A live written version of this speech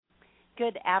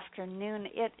Good afternoon.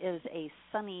 It is a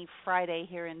sunny Friday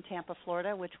here in Tampa,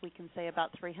 Florida, which we can say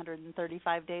about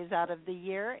 335 days out of the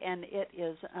year, and it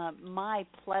is my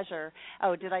pleasure.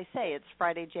 Oh, did I say it's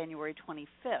Friday, January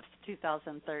 25th,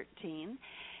 2013,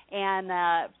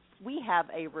 and we have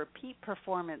a repeat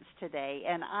performance today,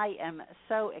 and I am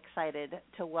so excited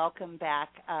to welcome back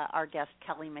our guest,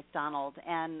 Kelly McDonald.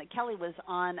 And Kelly was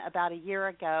on about a year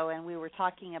ago, and we were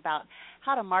talking about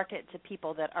how to market to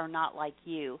people that are not like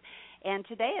you. And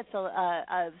today it's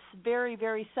a very,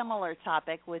 very similar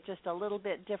topic with just a little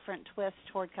bit different twist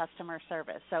toward customer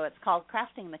service. So it's called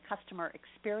Crafting the Customer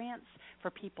Experience for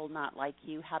People Not Like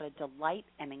You, How to Delight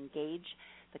and Engage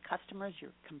the Customers Your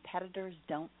Competitors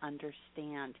Don't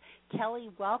Understand.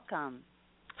 Kelly, welcome.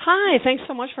 Hi, thanks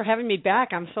so much for having me back.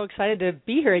 I'm so excited to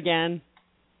be here again.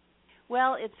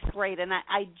 Well, it's great, and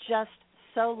I just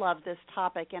so love this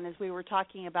topic. And as we were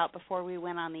talking about before we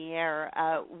went on the air,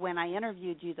 when I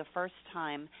interviewed you the first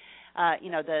time,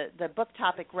 the book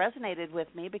topic resonated with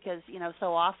me because,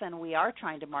 so often we are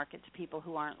trying to market to people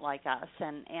who aren't like us,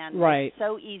 and right. It's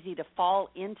so easy to fall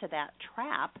into that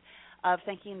trap of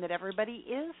thinking that everybody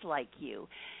is like you.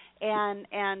 And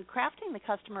crafting the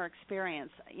customer experience,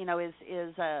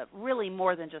 is really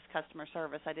more than just customer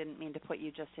service. I didn't mean to put you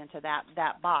just into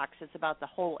that box. It's about the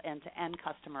whole end-to-end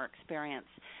customer experience.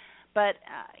 But,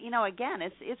 again,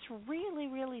 it's really,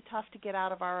 really tough to get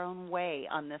out of our own way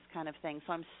on this kind of thing.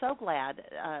 So I'm so glad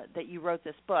that you wrote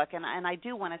this book. And I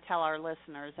do want to tell our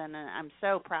listeners, and I'm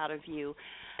so proud of you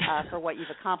for what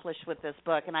you've accomplished with this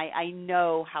book. And I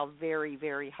know how very,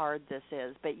 very hard this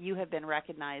is. But you have been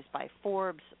recognized by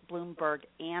Forbes, Bloomberg,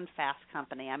 and Fast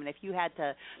Company. I mean, if you had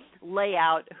to lay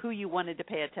out who you wanted to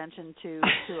pay attention to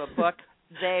a book,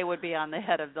 they would be on the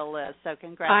head of the list. So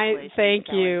congratulations. Thank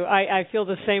Kelly. you. I feel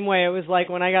the same way. It was like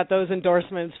when I got those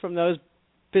endorsements from those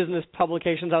business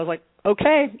publications, I was like,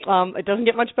 okay, it doesn't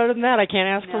get much better than that. I can't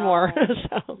ask for more.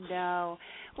 No.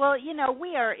 Well,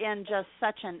 we are in just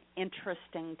such an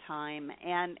interesting time,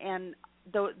 and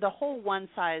the whole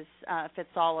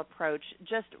one-size-fits-all approach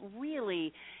just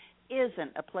really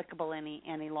isn't applicable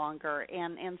any longer.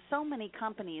 And so many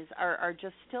companies are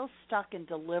just still stuck in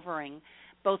delivering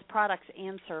both products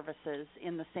and services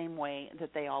in the same way that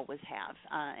they always have.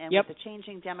 And Yep. with the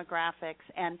changing demographics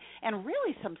and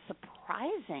really some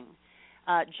surprising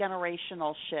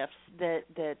generational shifts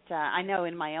that I know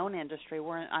in my own industry,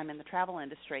 I'm in the travel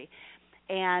industry,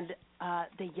 and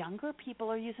the younger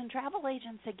people are using travel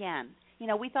agents again.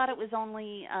 We thought it was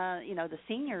only, the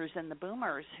seniors and the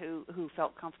boomers who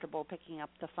felt comfortable picking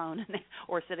up the phone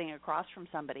or sitting across from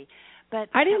somebody. But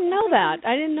I didn't know that.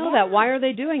 Yeah. Why are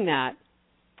they doing that?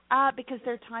 Because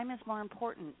their time is more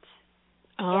important.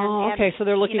 Oh, okay. So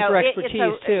they're looking for expertise,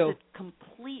 too. It's a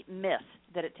complete myth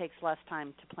that it takes less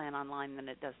time to plan online than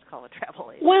it does to call a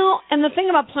travel agent. Well, and the thing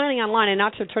about planning online, and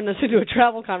not to turn this into a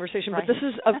travel conversation, right. but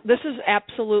this is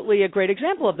absolutely a great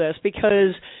example of this,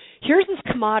 because here's this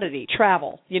commodity,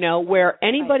 travel, where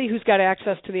anybody who's got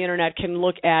access to the Internet can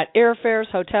look at airfares,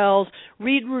 hotels,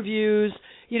 read reviews,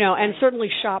 and certainly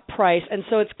shop price. And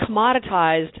so it's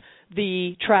commoditized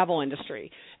the travel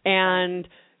industry. And,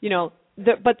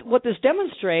 but what this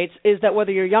demonstrates is that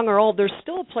whether you're young or old, there's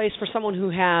still a place for someone who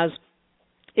has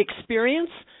experience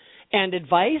and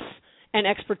advice and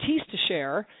expertise to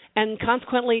share, and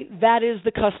consequently, that is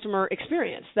the customer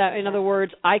experience. That, in other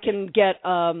words, I can get,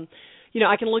 I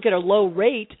can look at a low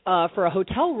rate for a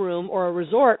hotel room or a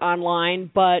resort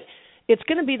online, but it's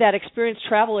going to be that experienced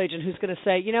travel agent who's going to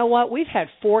say, you know what, we've had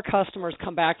 4 customers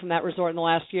come back from that resort in the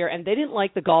last year, and they didn't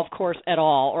like the golf course at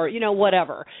all, or,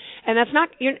 whatever. And that's not,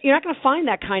 you're not going to find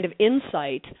that kind of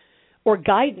insight or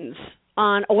guidance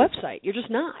on a website. You're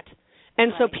just not.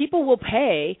 And so people will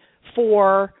pay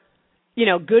for,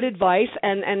 good advice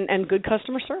and good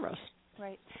customer service.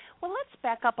 Right. Well, let's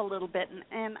back up a little bit,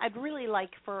 and I'd really like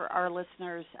for our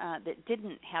listeners that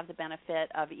didn't have the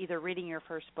benefit of either reading your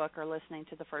first book or listening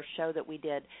to the first show that we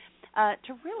did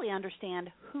to really understand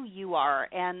who you are.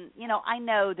 And, I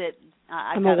know that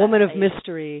I'm a woman of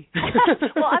mystery.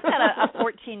 Well, I've got a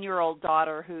 14-year-old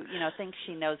daughter who, thinks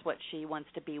she knows what she wants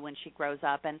to be when she grows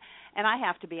up. And I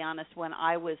have to be honest, when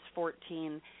I was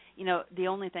 14, the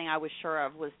only thing I was sure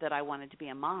of was that I wanted to be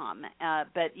a mom.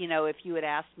 But, if you had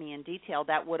asked me in detail,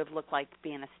 that would have looked like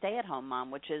being a stay-at-home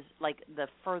mom, which is like the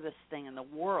furthest thing in the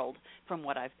world from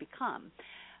what I've become.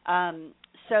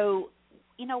 So,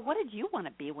 what did you want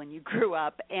to be when you grew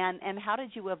up? And how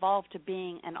did you evolve to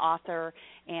being an author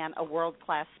and a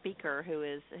world-class speaker who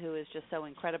is just so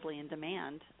incredibly in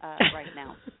demand right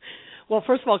now? Well,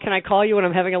 first of all, can I call you when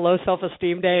I'm having a low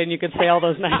self-esteem day and you can say all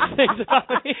those nice things about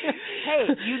me? Hey,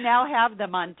 you now have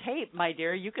them on tape, my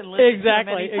dear. You can listen to them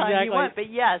anytime you want.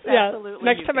 But yes, absolutely.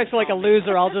 Next time I feel like a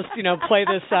loser, I'll just, play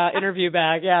this interview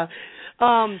back. Yeah.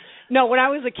 No, when I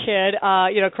was a kid,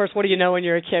 of course, what do you know when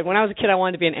you're a kid? When I was a kid, I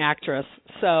wanted to be an actress.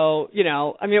 So,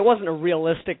 it wasn't a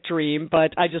realistic dream,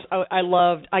 but I guess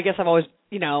I've always,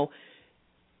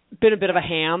 been a bit of a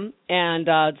ham, and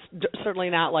certainly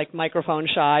not like microphone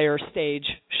shy or stage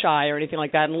shy or anything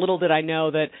like that. And little did I know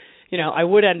that, I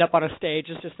would end up on a stage.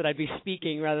 It's just that I'd be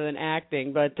speaking rather than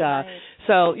acting. But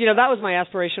so, that was my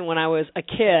aspiration when I was a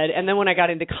kid. And then when I got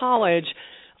into college,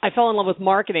 I fell in love with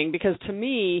marketing because to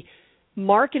me,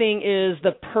 marketing is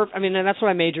and that's what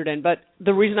I majored in. But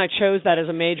the reason I chose that as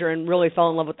a major and really fell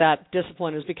in love with that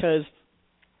discipline is because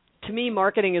to me,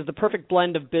 marketing is the perfect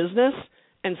blend of business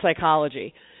and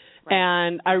psychology. Right.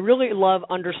 And I really love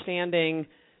understanding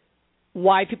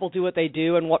why people do what they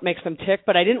do and what makes them tick,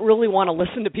 but I didn't really want to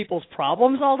listen to people's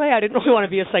problems all day. I didn't really want to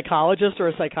be a psychologist or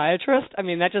a psychiatrist.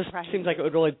 That just seems like it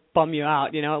would really bum you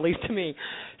out, at least to me.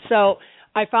 So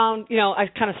I found, I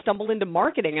kind of stumbled into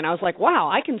marketing, and I was like,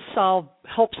 wow, I can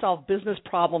help solve business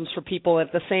problems for people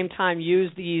at the same time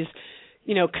use these,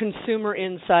 consumer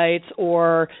insights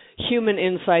or human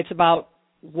insights about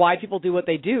why people do what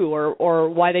they do or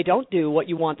why they don't do what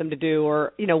you want them to do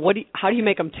or, how do you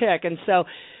make them tick? And so,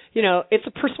 it's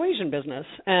a persuasion business.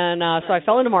 And so I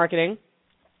fell into marketing,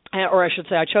 or I should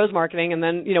say I chose marketing, and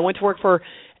then, went to work for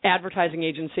advertising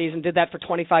agencies and did that for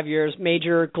 25 years,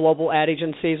 major global ad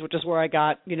agencies, which is where I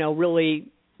got, really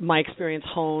my experience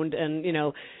honed. And,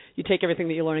 you take everything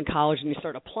that you learn in college and you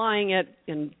start applying it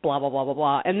and blah, blah, blah, blah,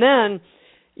 blah. And then,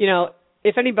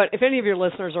 if any of your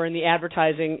listeners are in the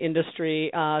advertising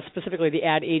industry, specifically the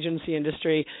ad agency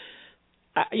industry,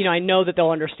 I know that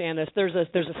they'll understand this. There's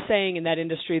a saying in that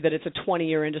industry that it's a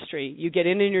 20-year industry. You get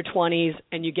in your 20s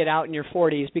and you get out in your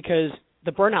 40s because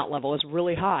the burnout level is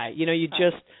really high. You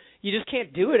just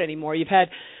can't do it anymore. You've had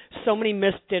so many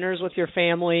missed dinners with your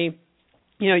family.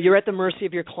 You're at the mercy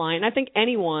of your client. And I think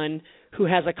anyone who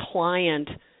has a client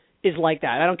is like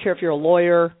that. I don't care if you're a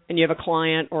lawyer and you have a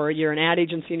client or you're an ad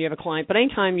agency and you have a client, but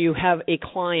anytime you have a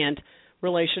client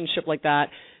relationship like that,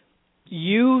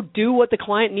 you do what the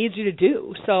client needs you to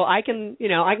do. So I can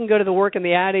go to the work in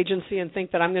the ad agency and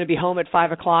think that I'm going to be home at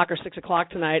 5 o'clock or 6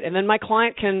 o'clock tonight, and then my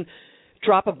client can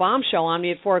drop a bombshell on me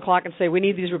at 4 o'clock and say, we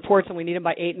need these reports and we need them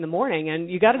by 8 in the morning,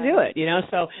 and you got to do it,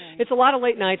 So it's a lot of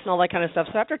late nights and all that kind of stuff.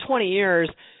 So after 20 years,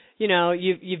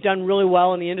 you've done really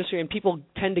well in the industry, and people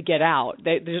tend to get out.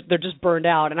 They're just burned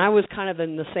out. And I was kind of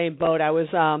in the same boat. I was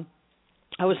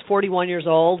 41 years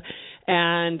old,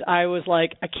 and I was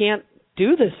like, I can't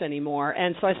do this anymore.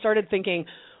 And so I started thinking,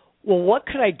 well, what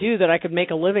could I do that I could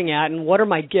make a living at, and what are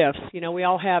my gifts? We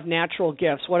all have natural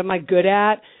gifts. What am I good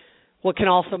at? What can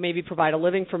also maybe provide a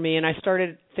living for me? And I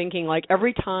started thinking, like,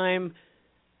 every time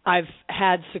I've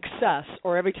had success,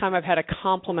 or every time I've had a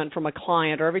compliment from a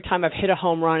client, or every time I've hit a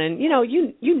home run, and you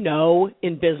know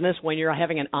in business when you're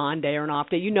having an on day or an off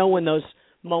day, when those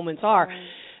moments are. Right.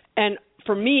 And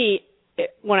for me,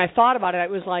 when I thought about it, it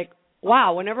was like,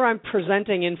 wow, whenever I'm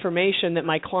presenting information that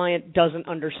my client doesn't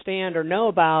understand or know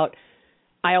about,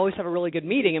 I always have a really good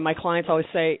meeting, and my clients always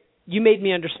say, you made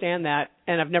me understand that,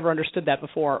 and I've never understood that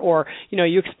before, or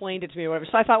you explained it to me or whatever.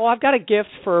 So I thought, well, I've got a gift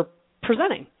for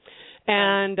presenting.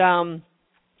 And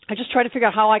I just tried to figure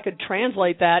out how I could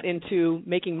translate that into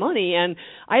making money. And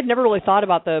I had never really thought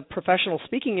about the professional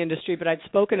speaking industry, but I'd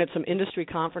spoken at some industry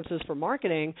conferences for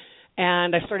marketing,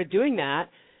 and I started doing that.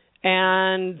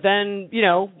 And then,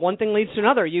 one thing leads to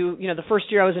another. The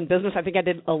first year I was in business, I think I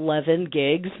did 11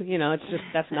 gigs. It's just,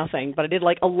 that's nothing. But I did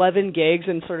like 11 gigs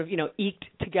and sort of, eked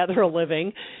together a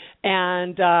living.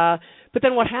 And but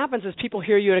then what happens is people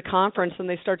hear you at a conference and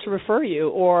they start to refer you,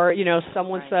 or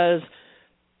someone says,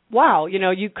 wow,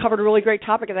 you covered a really great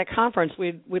topic at that conference.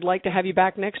 We'd like to have you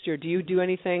back next year. Do you do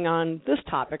anything on this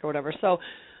topic or whatever? So,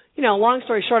 long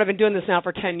story short, I've been doing this now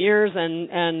for 10 years,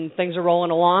 and things are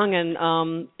rolling along,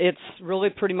 and it's really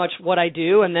pretty much what I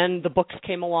do. And then the books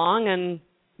came along, and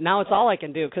now it's all I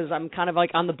can do because I'm kind of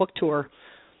like on the book tour.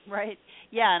 Right.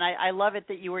 Yeah, and I love it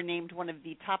that you were named one of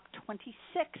the top 26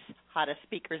 hottest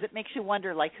speakers. It makes you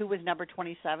wonder, like, who was number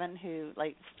 27 who,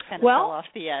 like, kind of fell off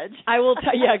the edge.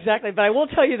 Yeah, exactly. But I will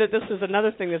tell you that this is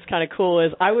another thing that's kind of cool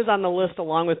is I was on the list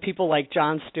along with people like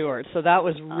Jon Stewart. So that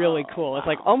was really cool. It's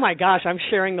like, oh, my gosh, I'm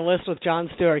sharing the list with Jon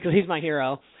Stewart because he's my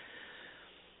hero.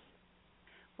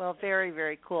 Well, very,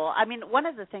 very cool. I mean, one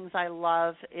of the things I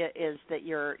love is that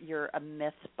you're a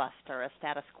myth buster, a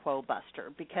status quo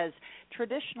buster, because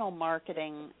traditional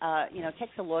marketing,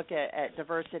 takes a look at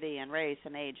diversity and race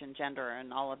and age and gender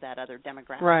and all of that other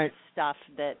demographic stuff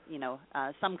that,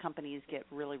 some companies get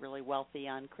really, really wealthy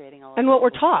on creating all of. And what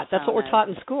we're taught. That's what we're taught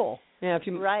in school. Yeah,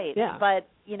 right. Yeah. But,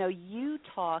 you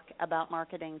talk about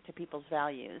marketing to people's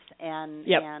values and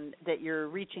that you're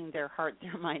reaching their heart,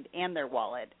 their mind, and their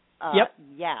wallet.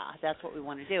 Yeah, that's what we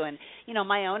want to do. And,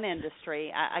 my own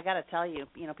industry, I got to tell you,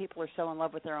 people are so in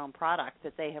love with their own product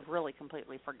that they have really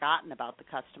completely forgotten about the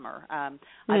customer. I've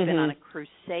been on a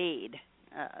crusade,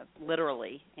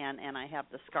 literally, and I have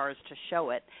the scars to show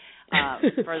it,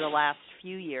 for the last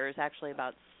few years, actually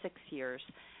about 6 years.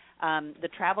 The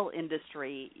travel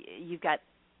industry, you've got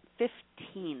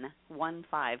 15%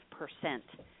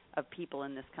 of people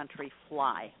in this country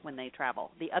fly when they travel.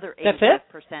 The other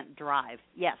 85% drive.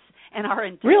 Yes. And our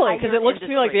entire Really? Because it looks to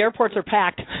me like the airports are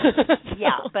packed.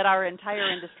 Yeah, but our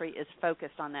entire industry is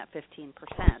focused on that 15%.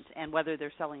 And whether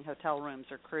they're selling hotel rooms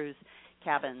or cruise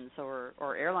cabins or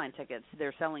airline tickets,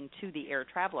 they're selling to the air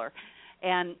traveler.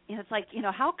 And it's like,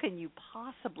 how can you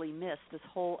possibly miss this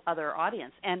whole other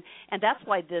audience? And that's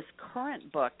why this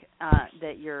current book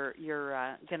that you're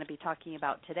going to be talking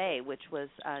about today, which was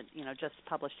just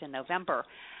published in November,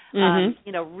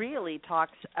 really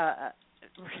talks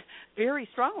very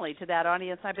strongly to that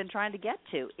audience I've been trying to get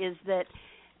to. Is that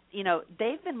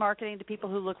they've been marketing to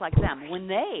people who look like them. When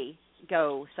they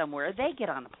go somewhere, they get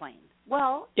on a plane.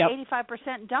 Well,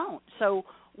 85% don't. So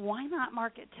why not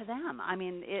market to them? I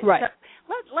mean,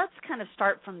 let's kind of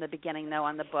start from the beginning, though,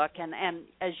 on the book. And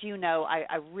as you know,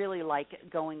 I really like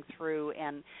going through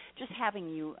and just having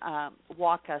you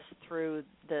walk us through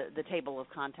the table of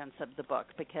contents of the book,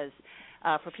 because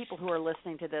for people who are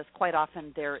listening to this, quite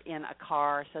often they're in a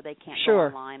car, so they can't go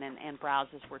online and browse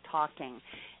as we're talking.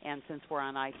 And since we're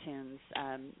on iTunes,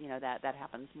 that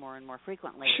happens more and more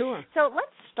frequently. Sure. So let's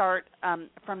start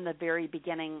from the very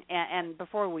beginning. And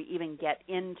before we even get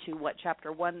into what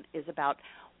Chapter 1 is about,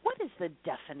 what is the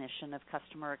definition of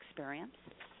customer experience?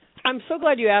 I'm so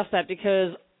glad you asked that,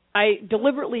 because I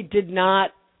deliberately did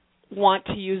not want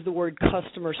to use the word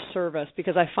customer service,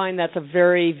 because I find that's a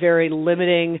very, very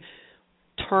limiting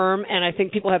term, and I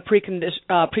think people have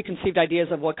preconceived ideas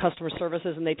of what customer service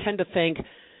is, and they tend to think,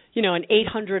 an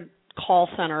 800 call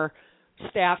center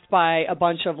staffed by a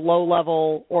bunch of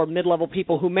low-level or mid-level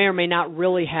people who may or may not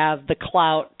really have the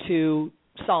clout to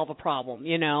solve a problem,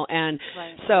 and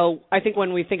so I think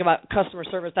when we think about customer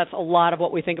service, that's a lot of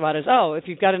what we think about is, if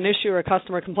you've got an issue or a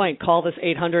customer complaint, call this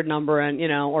 800 number and,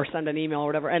 or send an email or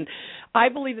whatever. And I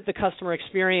believe that the customer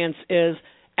experience is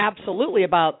absolutely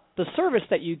about the service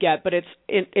that you get, but it's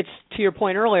to your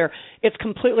point earlier, it's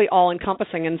completely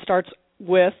all-encompassing and starts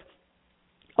with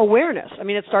awareness. I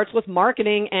mean, it starts with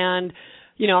marketing and,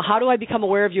 how do I become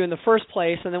aware of you in the first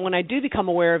place? And then when I do become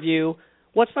aware of you,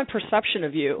 what's my perception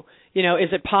of you? Is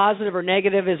it positive or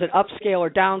negative? Is it upscale or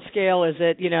downscale? Is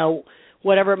it,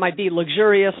 whatever it might be,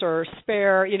 luxurious or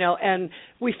spare? And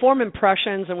we form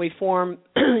impressions and we form,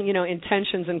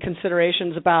 intentions and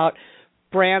considerations about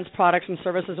brands, products, and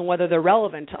services and whether they're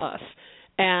relevant to us.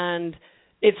 And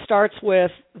it starts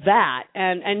with that.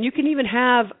 And you can even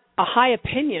have a high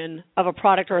opinion of a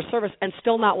product or a service and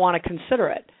still not want to consider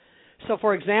it. So,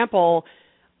 for example,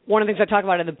 one of the things I talk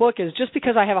about in the book is just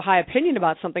because I have a high opinion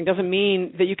about something doesn't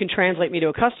mean that you can translate me to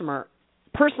a customer.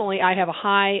 Personally, I have a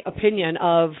high opinion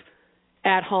of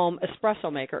at-home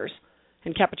espresso makers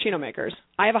and cappuccino makers.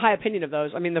 I have a high opinion of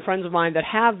those. I mean, the friends of mine that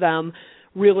have them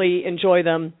really enjoy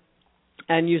them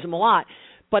and use them a lot.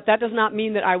 But that does not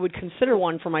mean that I would consider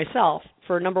one for myself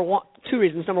for two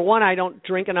reasons. Number one, I don't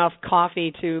drink enough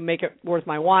coffee to make it worth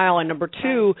my while. And number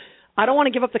two, I don't want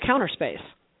to give up the counter space.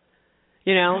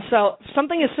 So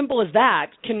something as simple as that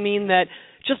can mean that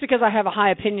just because I have a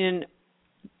high opinion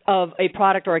of a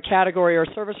product or a category or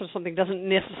a service or something doesn't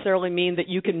necessarily mean that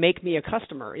you can make me a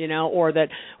customer, or that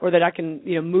I can,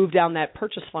 move down that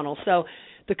purchase funnel. So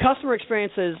the customer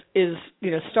experience is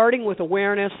starting with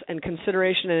awareness and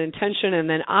consideration and intention, and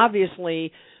then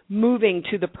obviously moving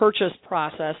to the purchase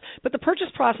process. But the purchase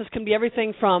process can be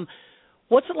everything from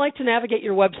what's it like to navigate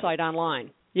your website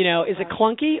online? Is it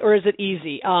clunky or is it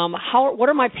easy? What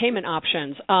are my payment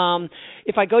options?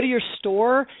 If I go to your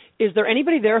store, is there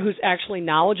anybody there who's actually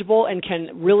knowledgeable and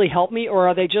can really help me, or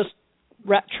are they just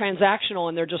transactional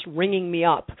and they're just ringing me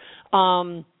up?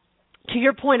 To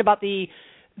your point about the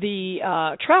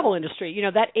travel industry,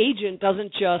 that agent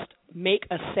doesn't just make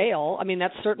a sale. I mean,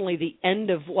 that's certainly the end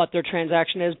of what their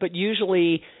transaction is, but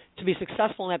usually to be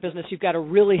successful in that business, you've got to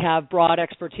really have broad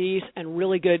expertise and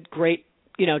really great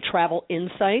travel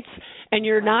insights. And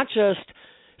you're not just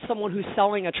someone who's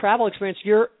selling a travel experience,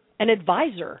 you're an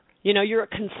advisor. You're a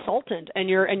consultant, and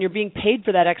you're being paid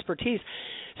for that expertise.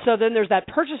 So then there's that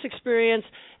purchase experience,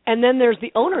 and then there's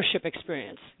the ownership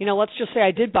experience. Let's just say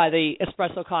I did buy the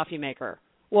espresso coffee maker.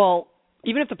 Well,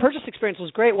 even if the purchase experience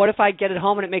was great, what if I get it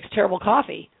home and it makes terrible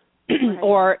coffee? Right.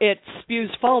 Or it spews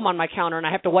foam on my counter and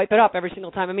I have to wipe it up every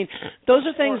single time. I mean, those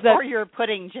are things or you're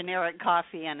putting generic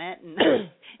coffee in it,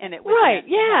 and it right,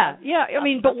 yeah. I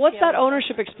mean, but what's that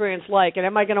ownership experience like? And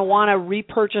am I going to want to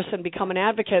repurchase and become an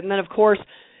advocate? And then, of course,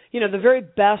 the very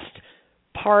best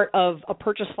part of a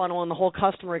purchase funnel and the whole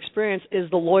customer experience is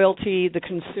the loyalty, the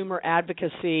consumer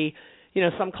advocacy.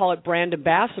 Some call it brand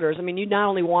ambassadors. I mean, you not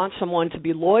only want someone to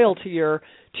be loyal to your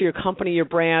company, your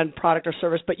brand, product, or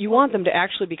service, but you want them to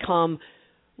actually become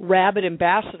rabid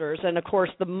ambassadors. And, of course,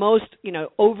 the most,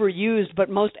 overused but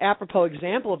most apropos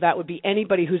example of that would be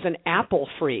anybody who's an Apple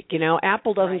freak.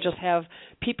 Apple doesn't just have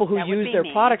people who use their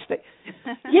products.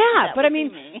 But I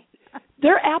mean,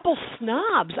 they're Apple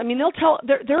snobs. I mean,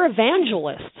 they're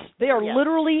evangelists. They are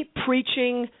literally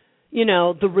preaching,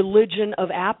 the religion of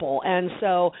Apple. And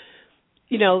so,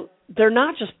 they're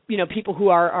not just, people who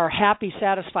are happy,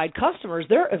 satisfied customers.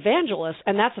 They're evangelists,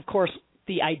 and that's, of course,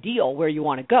 the ideal where you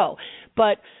want to go.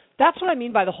 But that's what I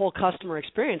mean by the whole customer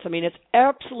experience. I mean, it's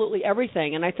absolutely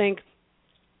everything. And I think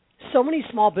so many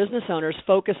small business owners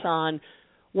focus on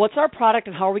what's our product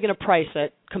and how are we going to price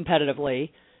it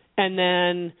competitively, and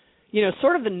then,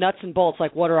 sort of the nuts and bolts,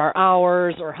 like what are our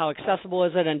hours or how accessible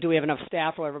is it and do we have enough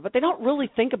staff or whatever. But they don't really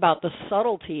think about the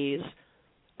subtleties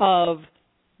of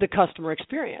the customer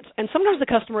experience. And sometimes the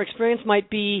customer experience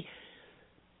might be,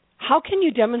 how can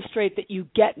you demonstrate that you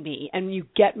get me and you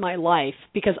get my life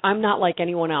because I'm not like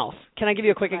anyone else? Can I give you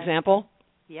a quick example?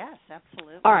 Yes,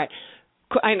 absolutely. All right.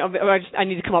 I know I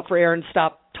need to come up for air and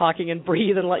stop talking and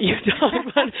breathe and let you talk.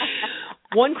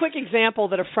 But one quick example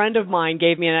that a friend of mine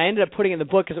gave me, and I ended up putting in the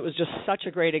book because it was just such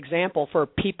a great example for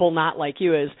people not like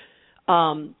you, is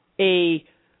a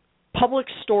public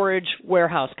storage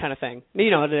warehouse kind of thing.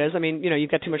 You know what it is. I mean, you've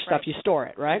got too much stuff, you store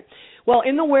it, right? Well,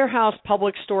 in the warehouse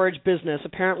public storage business,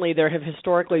 apparently there have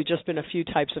historically just been a few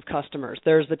types of customers.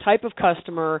 There's the type of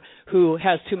customer who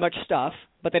has too much stuff,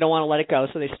 but they don't want to let it go,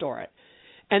 so they store it.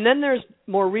 And then there's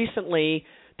more recently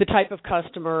the type of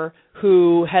customer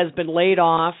who has been laid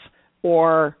off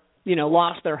or,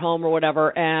 lost their home or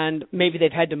whatever, and maybe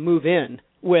they've had to move in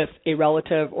with a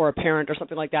relative or a parent or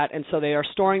something like that, and so they are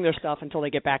storing their stuff until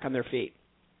they get back on their feet.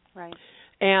 Right.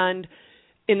 And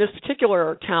in this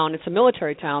particular town, it's a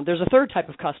military town, there's a third type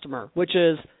of customer, which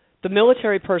is the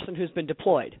military person who's been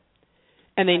deployed.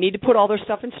 And they need to put all their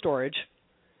stuff in storage,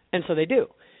 and so they do.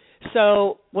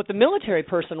 So what the military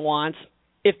person wants,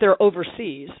 if they're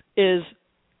overseas, is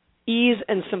ease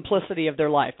and simplicity of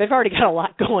their life. They've already got a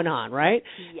lot going on, right?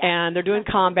 Yes. And they're doing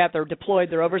combat, they're deployed,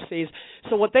 they're overseas.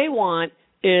 So what they want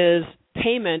is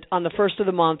payment on the first of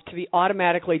the month to be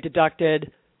automatically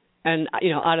deducted and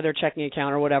out of their checking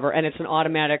account or whatever, and it's an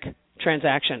automatic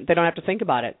transaction. They don't have to think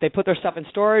about it. They put their stuff in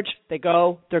storage, they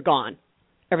go, they're gone.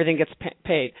 Everything gets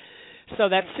paid. So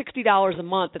that $60 a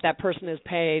month that person is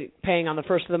paying on the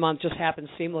first of the month just happens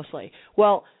seamlessly.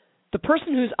 Well, the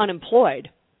person who's unemployed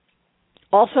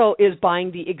also is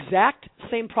buying the exact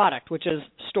same product, which is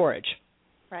storage,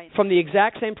 from the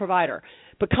exact same provider.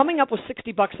 But coming up with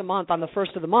 $60 a month on the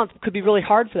first of the month could be really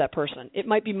hard for that person. It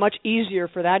might be much easier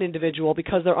for that individual,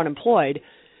 because they're unemployed,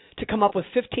 to come up with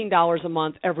 $15 a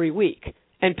month every week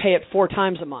and pay it 4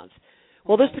 times a month.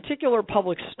 Well, this particular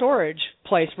public storage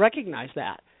place recognized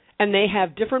that, and they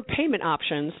have different payment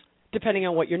options depending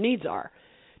on what your needs are.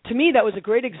 To me, that was a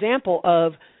great example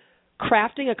of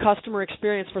crafting a customer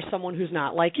experience for someone who's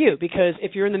not like you, because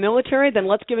if you're in the military, then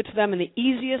let's give it to them in the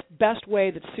easiest, best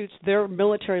way that suits their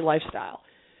military lifestyle.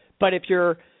 But if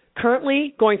you're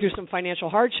currently going through some financial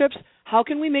hardships, how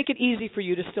can we make it easy for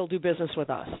you to still do business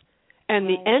with us? And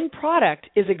the end product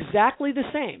is exactly the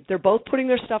same. They're both putting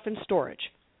their stuff in storage,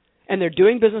 and they're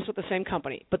doing business with the same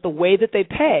company. But the way that they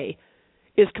pay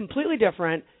is completely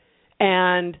different,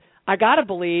 and I got to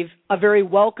believe a very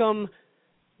welcome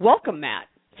mat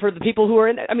for the people who are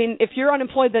in. I mean, if you're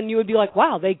unemployed, then you would be like,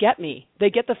 wow, they get me. They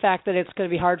get the fact that it's going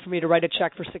to be hard for me to write a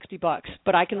check for $60,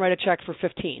 but I can write a check for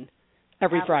 $15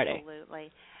 every Friday.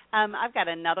 Absolutely. I've got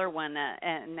another one,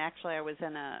 and actually I was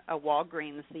in a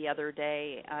Walgreens the other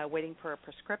day waiting for a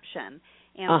prescription,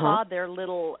 and saw their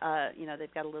little,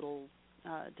 they've got a little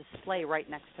display right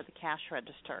next to the cash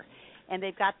register, and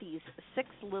they've got these 6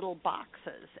 little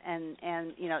boxes, and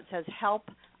it says, help,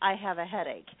 I have a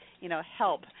headache,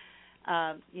 help,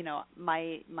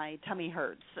 my tummy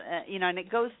hurts, and it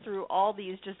goes through all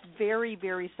these just very,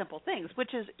 very simple things,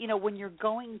 which is, when you're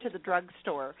going to the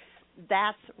drugstore,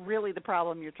 that's really the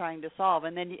problem you're trying to solve.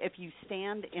 And then if you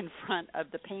stand in front of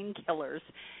the painkillers,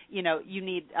 you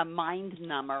need a mind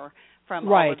number from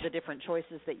all of the different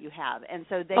choices that you have. And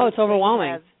so it's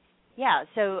overwhelming.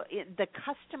 So the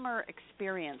customer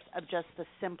experience of just the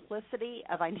simplicity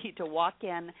of I need to walk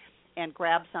in and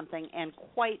grab something, and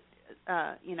quite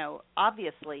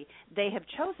obviously they have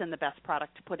chosen the best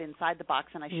product to put inside the box,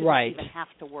 and I shouldn't even have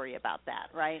to worry about that,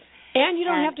 right? And you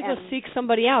don't have to go seek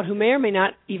somebody out who may or may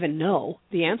not even know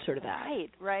the answer to that.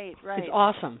 Right. It's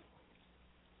awesome.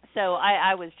 So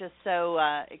I was just so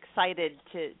excited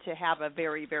to have a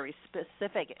very, very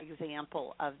specific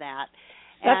example of that.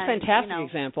 That's a fantastic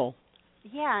example.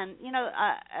 Yeah, and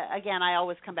again, I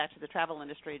always come back to the travel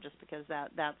industry just because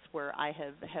that's where I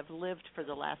have lived for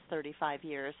the last 35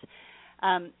 years.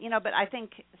 But I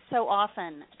think so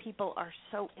often people are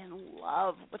so in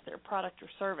love with their product or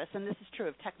service, and this is true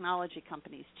of technology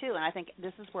companies too. And I think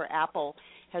this is where Apple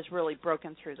has really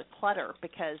broken through the clutter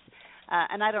because,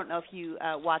 and I don't know if you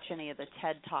watch any of the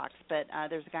TED Talks, but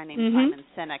there's a guy named Simon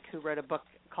Sinek who wrote a book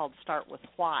called Start With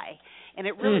Why, and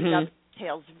it really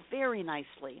dovetails very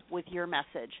nicely with your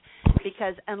message,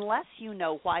 because unless you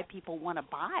know why people want to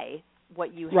buy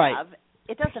what you have,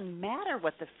 it doesn't matter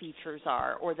what the features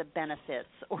are or the benefits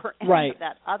or any of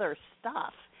that other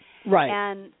stuff. Right.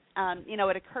 And,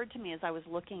 it occurred to me as I was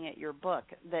looking at your book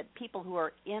that people who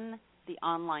are in the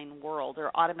online world are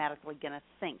automatically going to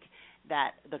think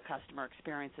that the customer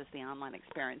experience is the online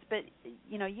experience. But,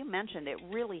 you mentioned it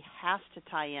really has to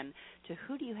tie in to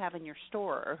who do you have in your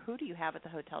store or who do you have at the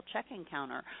hotel check-in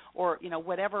counter or,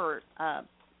 whatever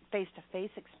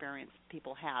face-to-face experience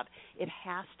people have. It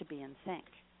has to be in sync.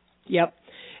 Yep.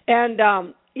 And,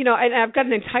 and I've got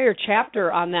an entire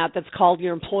chapter on that's called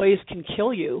Your Employees Can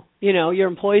Kill You. Your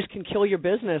employees can kill your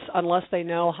business unless they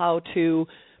know how to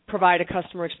provide a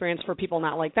customer experience for people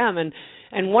not like them. And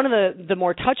one of the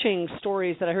more touching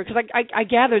stories that I heard, because I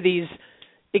gather these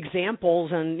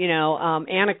examples and,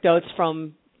 anecdotes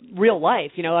from real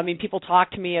life. People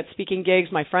talk to me at speaking gigs.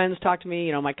 My friends talk to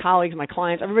me, my colleagues, my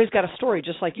clients. Everybody's got a story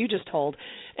just like you just told.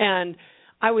 And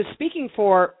I was speaking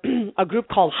for a group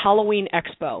called Halloween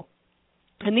Expo.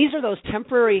 And these are those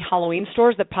temporary Halloween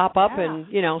stores that pop up in,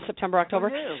 September,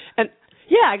 October. And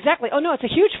yeah, exactly. Oh, no, it's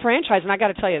a huge franchise. And I got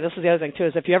to tell you, this is the other thing, too,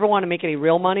 is if you ever want to make any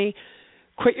real money,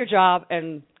 quit your job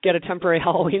and get a temporary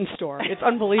Halloween store. It's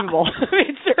unbelievable.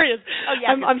 Serious. Oh,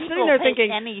 yeah, I'm sitting there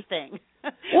thinking anything.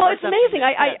 Well, it's amazing.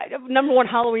 I number one,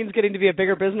 Halloween's getting to be a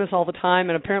bigger business all the time,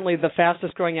 and apparently the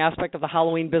fastest growing aspect of the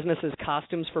Halloween business is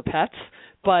costumes for pets.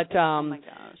 But oh my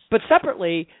gosh. But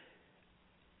separately,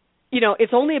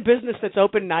 it's only a business that's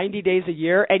open 90 days a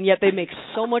year, and yet they make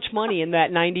so much money in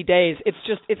that 90 days. It's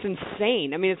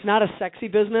insane. It's not a sexy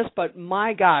business, but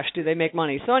my gosh, do they make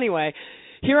money. So anyway,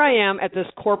 here I am at this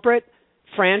corporate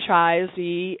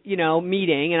franchisee,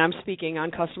 meeting, and I'm speaking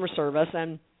on customer service,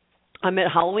 and I'm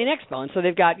at Halloween Expo, and so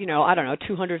they've got,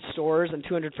 200 stores and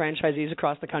 200 franchisees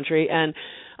across the country, and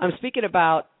I'm speaking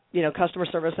about, customer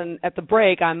service, and at the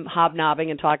break, I'm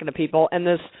hobnobbing and talking to people, and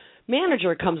this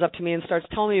manager comes up to me and starts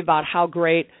telling me about how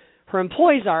great her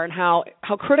employees are and how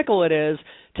critical it is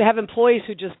to have employees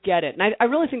who just get it. And I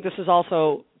really think this is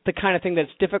also the kind of thing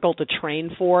that's difficult to train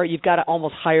for. You've got to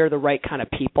almost hire the right kind of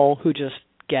people who just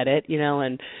get it,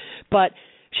 But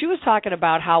she was talking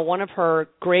about how one of her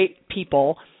great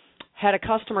people had a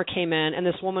customer came in, and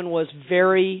this woman was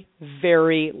very,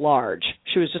 very large.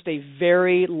 She was just a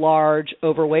very large,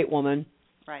 overweight woman.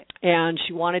 Right. And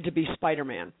she wanted to be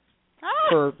Spider-Man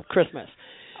for Christmas.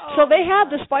 So they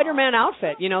have the Spider-Man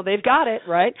outfit. They've got it,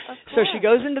 right? So she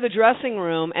goes into the dressing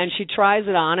room, and she tries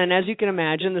it on, and as you can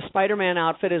imagine, the Spider-Man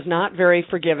outfit is not very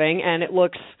forgiving, and it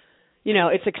looks,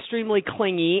 it's extremely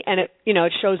clingy, and it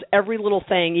shows every little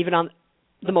thing, even on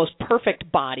the most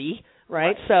perfect body.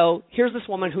 Right? So here's this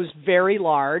woman who's very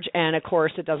large, and, of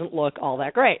course, it doesn't look all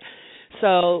that great.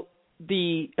 So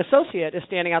the associate is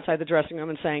standing outside the dressing room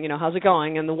and saying, how's it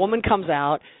going? And the woman comes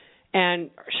out, and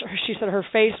she said her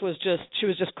face was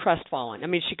just crestfallen.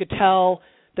 She could tell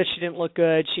that she didn't look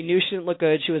good. She knew she didn't look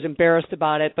good. She was embarrassed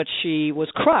about it, but she was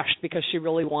crushed because she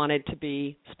really wanted to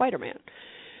be Spider-Man.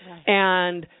 Right.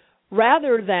 And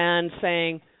rather than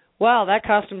saying, well, that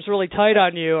costume's really tight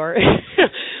on you,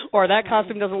 or that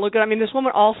costume doesn't look good. This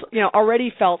woman also,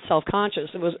 already felt self-conscious.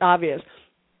 It was obvious.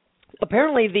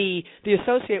 Apparently, the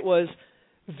associate was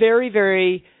very,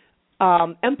 very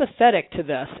empathetic to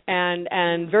this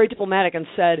and very diplomatic and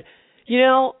said,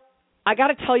 I got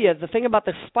to tell you, the thing about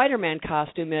the Spider-Man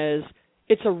costume is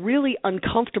it's a really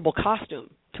uncomfortable costume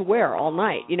to to wear all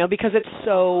night, because it's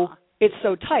so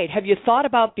tight. Have you thought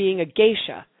about being a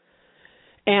geisha?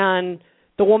 And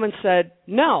the woman said,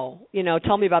 no,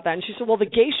 tell me about that. And she said, well, the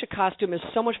geisha costume is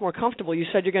so much more comfortable. You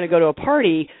said you're going to go to a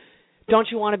party. Don't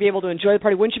you want to be able to enjoy the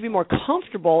party? Wouldn't you be more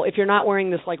comfortable if you're not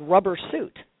wearing this like rubber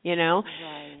suit,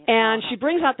 Right. And she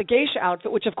brings out the geisha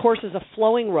outfit, which of course is a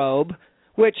flowing robe,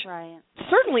 which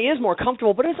certainly is more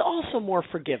comfortable, but is also more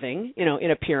forgiving,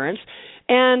 in appearance.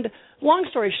 And long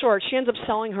story short, she ends up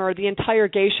selling her the entire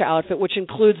geisha outfit, which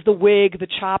includes the wig, the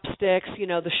chopsticks,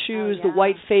 the shoes, the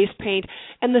white face paint.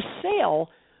 And the sale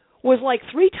was like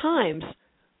 3 times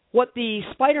what the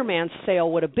Spider-Man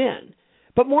sale would have been.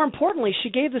 But more importantly, she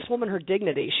gave this woman her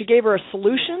dignity. She gave her a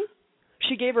solution.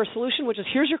 Which is,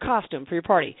 here's your costume for your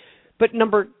party. But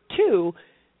number 2,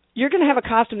 you're going to have a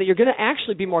costume that you're going to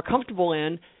actually be more comfortable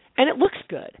in, and it looks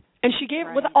good. And she gave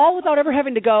without ever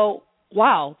having to go,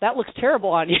 wow, that looks terrible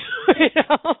on you.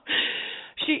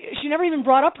 She never even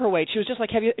brought up her weight. She was just like,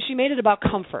 she made it about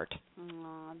comfort,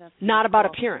 not about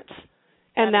appearance.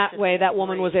 And that way, that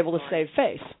woman was able to save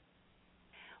face.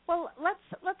 Well,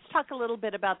 let's talk a little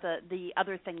bit about the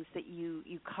other things that you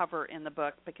cover in the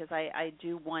book, because I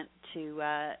do want to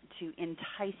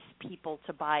entice people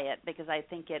to buy it, because I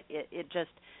think it just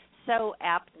so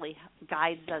aptly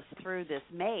guides us through this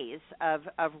maze of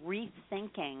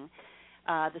rethinking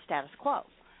the status quo.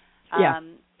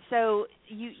 So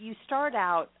you start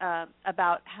out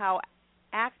about how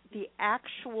the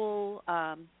actual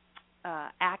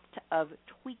act of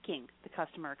tweaking the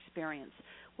customer experience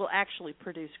will actually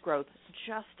produce growth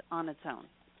just on its own.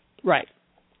 Right.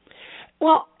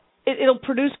 Well, it'll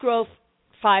produce growth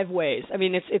 5 ways. I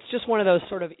mean, it's just one of those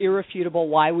sort of irrefutable,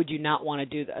 why would you not want to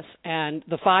do this? And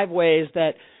the 5 ways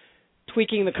that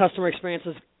tweaking the customer experience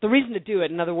is the reason to do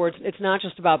it. In other words, it's not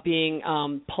just about being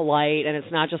polite, and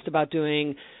it's not just about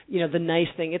doing, the nice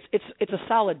thing. It's a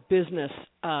solid business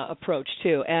approach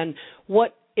too. And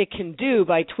what it can do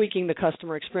by tweaking the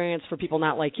customer experience for people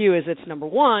not like you is it's, number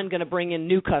 1, going to bring in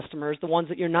new customers, the ones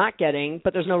that you're not getting,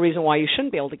 but there's no reason why you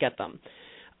shouldn't be able to get them.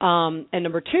 And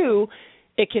number 2,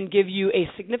 it can give you a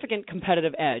significant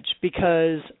competitive edge,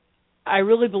 because I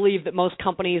really believe that most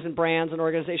companies and brands and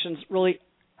organizations really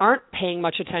aren't paying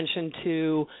much attention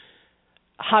to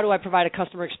how do I provide a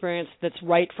customer experience that's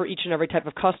right for each and every type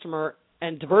of customer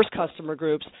and diverse customer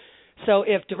groups. So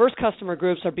if diverse customer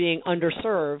groups are being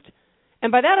underserved,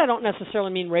 and by that I don't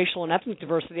necessarily mean racial and ethnic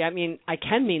diversity. I mean, I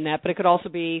can mean that, but it could also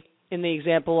be in the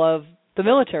example of the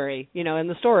military, in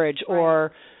the storage,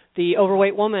 or the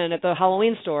overweight woman at the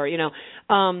Halloween store,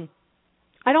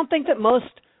 I don't think that most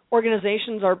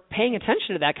organizations are paying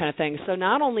attention to that kind of thing. So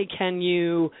not only can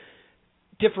you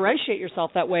differentiate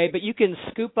yourself that way, but you can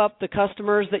scoop up the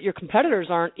customers that your competitors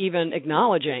aren't even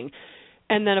acknowledging.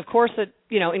 And then, of course, it,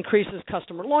 increases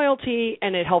customer loyalty,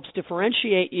 and it helps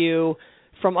differentiate you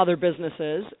from other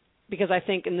businesses, because I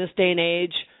think in this day and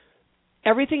age,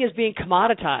 everything is being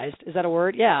commoditized. Is that a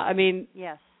word? Yeah. I mean,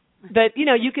 yes. That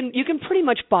you can pretty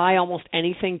much buy almost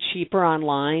anything cheaper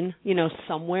online,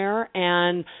 somewhere.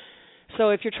 And so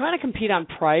if you're trying to compete on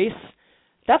price,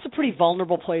 that's a pretty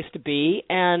vulnerable place to be.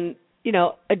 And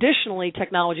additionally,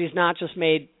 technology has not just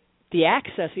made the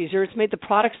access easier; it's made the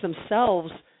products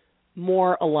themselves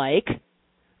more alike,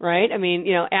 right? I mean,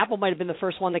 Apple might have been the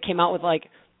first one that came out with like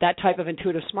that type of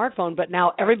intuitive smartphone, but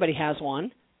now everybody has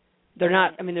one. They're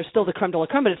not, they're still the creme de la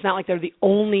creme, but it's not like they're the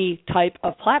only type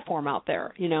of platform out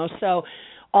there, So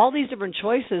all these different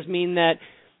choices mean that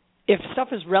if stuff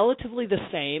is relatively the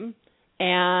same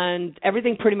and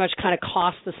everything pretty much kind of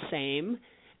costs the same,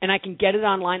 and I can get it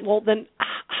online, well, then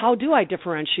how do I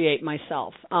differentiate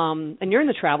myself? And you're in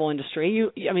the travel industry.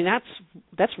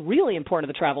 That's really important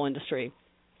to the travel industry.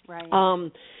 Right.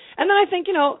 And then I think,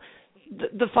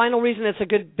 the final reason it's a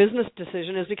good business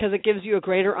decision is because it gives you a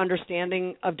greater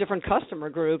understanding of different customer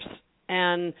groups.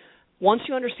 And once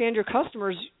you understand your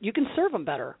customers, you can serve them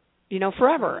better,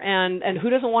 forever. And who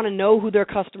doesn't want to know who their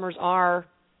customers are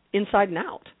inside and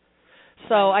out?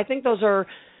 So I think those are,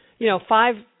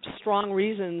 5 strong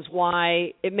reasons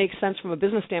why it makes sense from a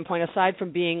business standpoint, aside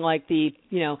from being like the,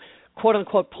 quote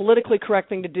unquote politically correct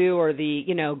thing to do, or the,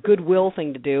 goodwill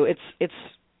thing to do.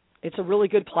 It's a really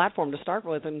good platform to start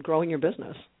with in growing your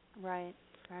business. Right.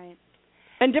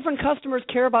 And different customers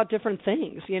care about different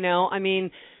things,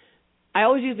 I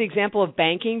always use the example of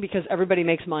banking, because everybody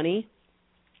makes money.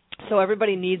 So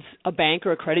everybody needs a bank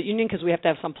or a credit union, because we have to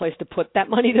have some place to put that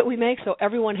money that we make. So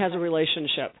everyone has a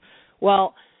relationship.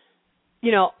 Well,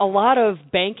 a lot of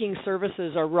banking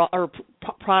services or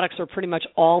products are pretty much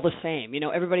all the same.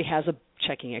 Everybody has a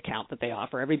checking account that they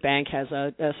offer. Every bank has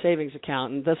a savings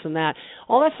account and this and that.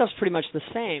 All that stuff's pretty much the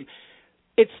same.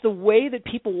 it's the way that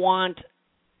people want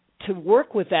to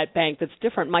work with that bank that's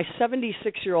different. My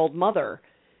 76-year-old mother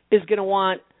is going to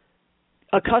want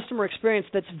a customer experience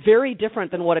that's very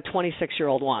different than what a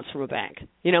 26-year-old wants from a bank.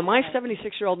 You know, my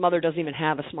 76-year-old mother doesn't even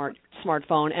have a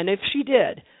smartphone, and if she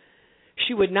did,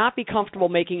 she would not be comfortable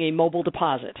making a mobile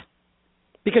deposit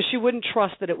because she wouldn't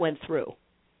trust that it went through.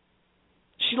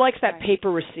 She likes that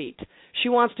paper receipt. She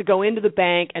wants to go into the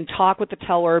bank and talk with the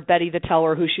teller, Betty the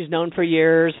teller, who she's known for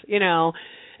years, you know,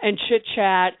 and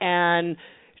chit-chat and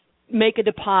make a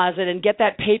deposit and get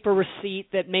that paper receipt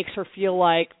that makes her feel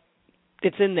like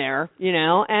it's in there, you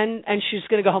know, and she's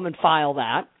going to go home and file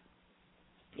that.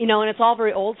 You know, and it's all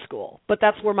very old school, but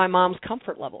that's where my mom's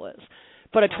comfort level is.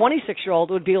 But a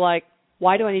 26-year-old would be like,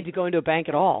 why do I need to go into a bank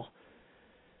at all?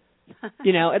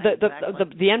 You know,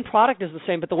 the end product is the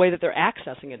same, but the way that they're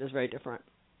accessing it is very different.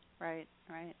 Right.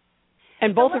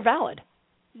 And both are valid.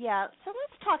 Yeah, so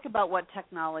let's talk about what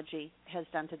technology has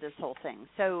done to this whole thing.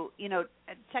 So, you know,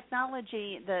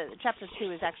 technology, the chapter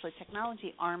 2 is actually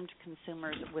technology armed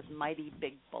consumers with mighty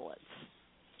big bullets.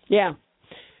 Yeah.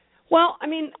 Well, I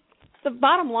mean, the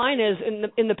bottom line is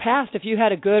in the past, if you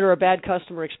had a good or a bad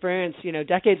customer experience, you know,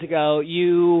 decades ago,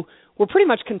 you were pretty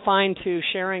much confined to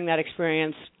sharing that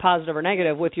experience, positive or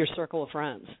negative, with your circle of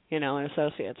friends, you know, and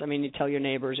associates. I mean, you'd tell your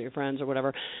neighbors or your friends or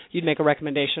whatever. You'd make a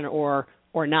recommendation or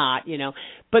not, you know.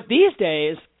 But these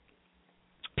days,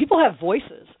 people have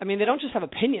voices. I mean, they don't just have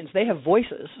opinions, they have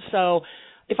voices. So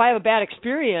if I have a bad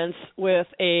experience with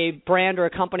a brand or a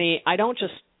company, I don't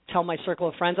just tell my circle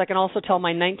of friends. I can also tell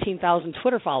my 19,000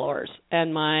 Twitter followers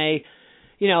and my,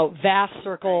 you know, vast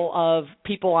circle of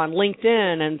people on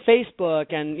LinkedIn and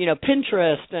Facebook and, you know,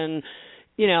 Pinterest and,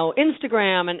 you know,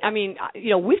 Instagram. And I mean,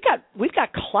 you know, we've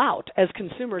got clout as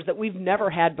consumers that we've never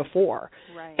had before.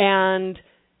 Right. And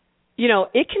you know,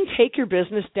 it can take your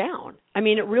business down. I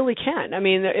mean, it really can. I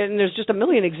mean, and there's just a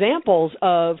million examples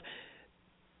of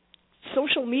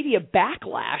social media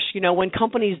backlash, you know, when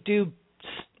companies do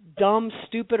dumb,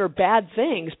 stupid, or bad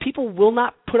things, people will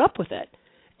not put up with it.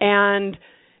 And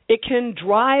it can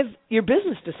drive your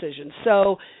business decisions.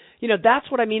 So, you know, that's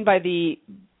what I mean by the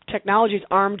technology's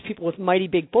armed people with mighty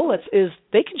big bullets, is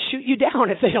they can shoot you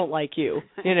down if they don't like you,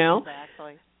 you know?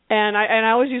 Exactly. And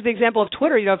I always use the example of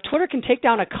Twitter. You know, if Twitter can take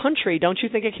down a country, don't you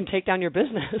think it can take down your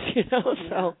business? You know,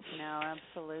 so no,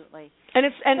 absolutely. And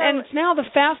it's it's now the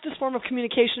fastest form of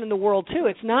communication in the world too.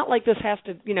 It's not like this has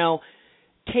to, you know,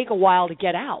 take a while to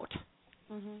get out.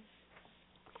 Mm-hmm.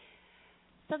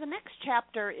 So the next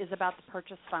chapter is about the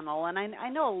purchase funnel, and I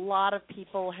know a lot of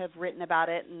people have written about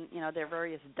it, and you know there are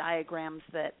various diagrams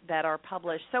that are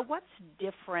published. So what's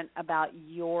different about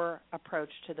your approach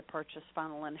to the purchase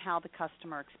funnel and how the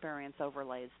customer experience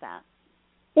overlays that?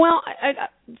 Well,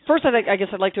 first, I guess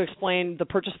I'd like to explain the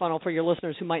purchase funnel for your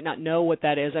listeners who might not know what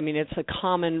that is. I mean, it's a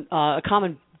common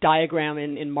diagram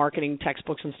in marketing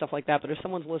textbooks and stuff like that. But if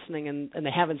someone's listening and they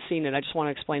haven't seen it, I just want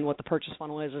to explain what the purchase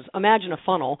funnel is. Imagine a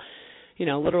funnel. You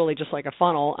know, literally just like a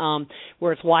funnel,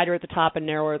 where it's wider at the top and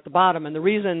narrower at the bottom. And the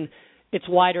reason it's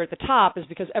wider at the top is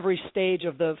because every stage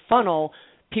of the funnel,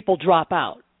 people drop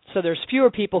out. So there's fewer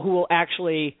people who will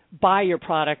actually buy your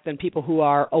product than people who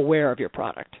are aware of your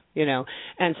product, you know.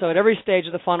 And so at every stage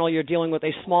of the funnel, you're dealing with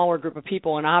a smaller group of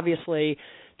people. And obviously,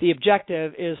 the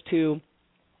objective is to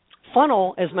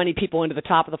funnel as many people into the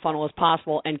top of the funnel as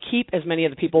possible and keep as many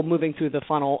of the people moving through the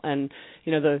funnel. And,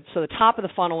 you know, so the top of the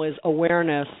funnel is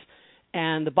awareness,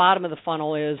 and the bottom of the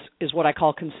funnel is what I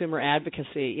call consumer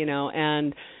advocacy, you know,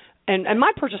 and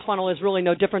my purchase funnel is really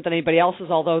no different than anybody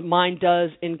else's, although mine does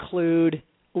include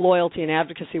loyalty and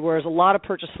advocacy, whereas a lot of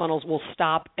purchase funnels will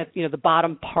stop at, you know, the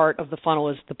bottom part of the funnel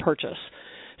is the purchase.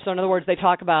 So in other words, they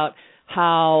talk about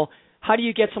how do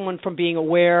you get someone from being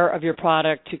aware of your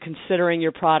product to considering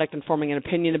your product and forming an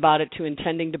opinion about it to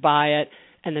intending to buy it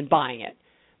and then buying it.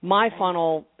 My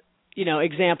funnel, you know,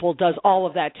 example does all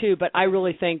of that too, but I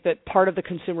really think that part of the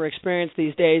consumer experience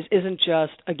these days isn't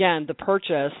just, again, the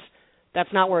purchase. That's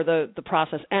not where the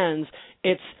process ends.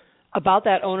 It's about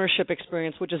that ownership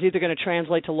experience, which is either going to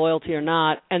translate to loyalty or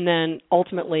not, and then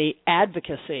ultimately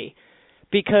advocacy.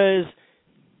 Because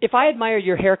if I admire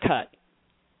your haircut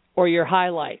or your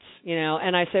highlights, you know,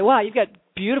 and I say, wow, you've got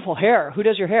beautiful hair. Who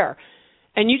does your hair?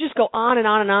 And you just go on and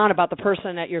on and on about the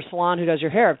person at your salon who does your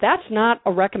hair. If that's not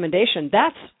a recommendation,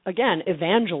 that's, again,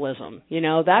 evangelism. You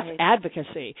know, that's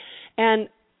advocacy. And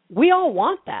we all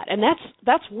want that. And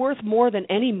that's worth more than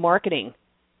any marketing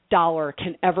dollar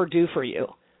can ever do for you,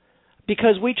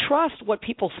 because we trust what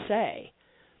people say.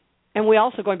 And we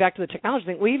also, going back to the technology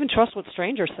thing, we even trust what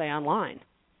strangers say online.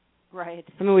 Right.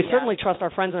 I mean, we certainly trust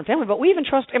our friends and family, but we even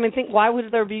trust, why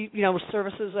would there be,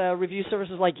 services, review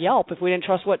services like Yelp if we didn't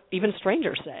trust what even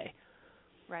strangers say?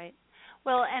 Right.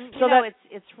 Well, and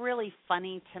it's really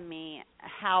funny to me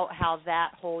how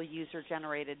that whole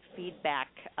user-generated feedback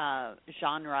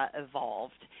genre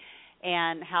evolved,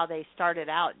 and how they started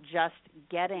out just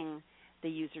getting the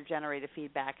user-generated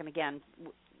feedback. And again,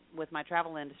 with my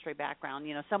travel industry background,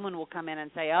 someone will come in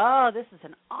and say, "Oh, this is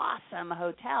an awesome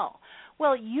hotel."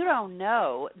 Well, you don't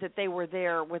know that they were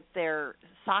there with their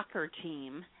soccer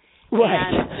team. Right.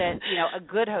 And that, a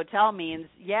good hotel means,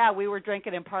 we were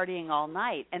drinking and partying all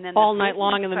night. And then all night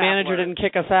long, and the manager didn't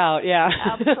kick us out,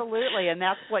 Absolutely, and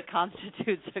that's what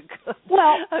constitutes a good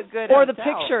or hotel. the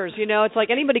pictures, it's like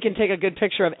anybody can take a good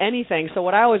picture of anything. So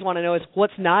what I always want to know is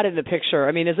what's not in the picture.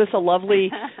 I mean, is this a lovely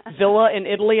villa in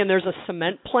Italy and there's a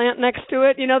cement plant next to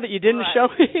it, that you didn't show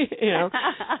me,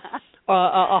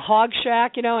 a hog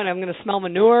shack, and I'm going to smell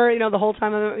manure, the whole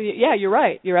time. Yeah, you're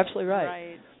right. You're absolutely right.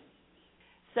 Right.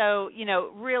 So,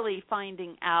 really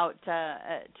finding out,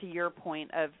 to your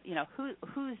point of,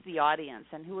 who's the audience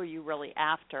and who are you really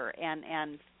after,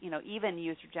 and even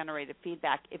user-generated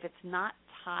feedback, if it's not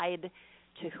tied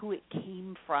to who it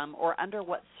came from or under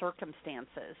what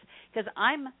circumstances, because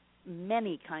I'm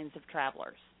many kinds of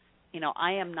travelers.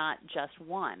 I am not just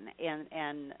one,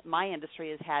 and my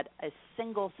industry has had a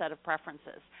single set of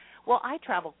preferences. Well, I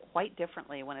travel quite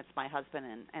differently when it's my husband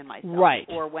and myself, right.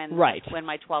 or when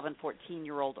my 12 and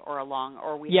 14-year-old are along,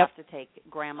 or we have to take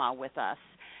grandma with us,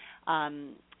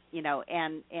 and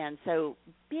so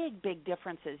big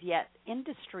differences. Yet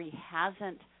industry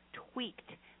hasn't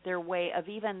tweaked their way of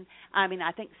even. I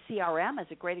think CRM is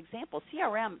a great example.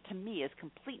 CRM to me is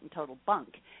complete and total bunk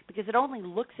because it only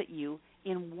looks at you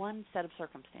in one set of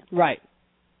circumstances. Right.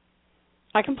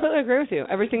 I completely agree with you.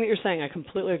 Everything that you're saying, I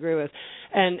completely agree with.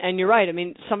 And you're right.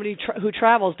 Somebody who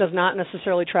travels does not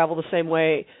necessarily travel the same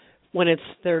way when it's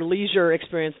their leisure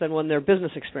experience than when their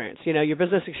business experience. Your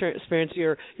business experience,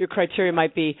 your criteria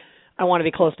might be, I want to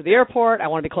be close to the airport, I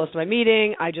want to be close to my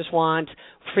meeting, I just want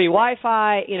free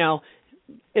Wi-Fi,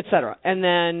 et cetera. And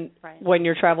then when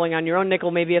you're traveling on your own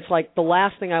nickel, maybe it's like the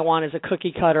last thing I want is a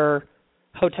cookie-cutter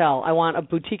hotel. I want a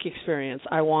boutique experience.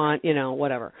 I want,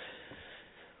 whatever.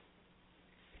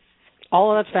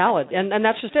 All of that's valid, and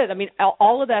that's just it.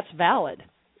 All of that's valid.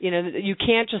 You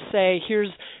can't just say,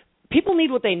 people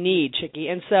need what they need, Chickie,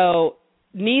 and so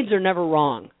needs are never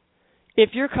wrong.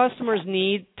 If your customers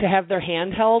need to have their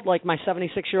hand held, like my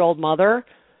 76-year-old mother,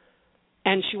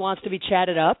 and she wants to be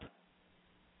chatted up,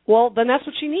 well, then that's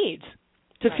what she needs,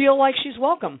 to feel like she's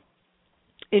welcome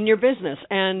in your business.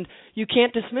 And you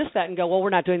can't dismiss that and go, well, we're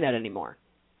not doing that anymore.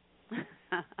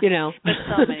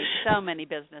 But so many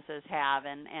businesses have,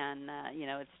 and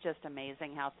it's just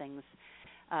amazing how things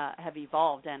have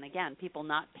evolved. And again, people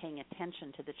not paying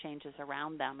attention to the changes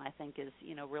around them, I think, is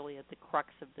really at the crux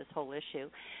of this whole issue.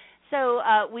 So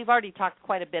we've already talked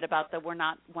quite a bit about the we're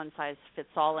not one size fits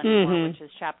all anymore, which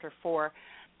is chapter 4.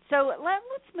 So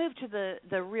let's move to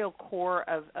the real core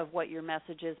of what your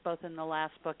message is, both in the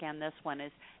last book and this one,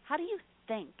 is how do you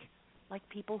think like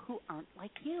people who aren't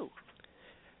like you?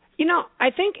 I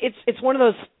think it's one of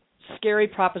those scary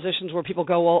propositions where people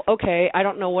go, well, okay, I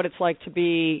don't know what it's like to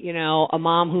be, a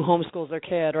mom who homeschools their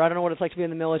kid, or I don't know what it's like to be in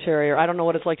the military, or I don't know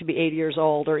what it's like to be 80 years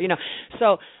old, or,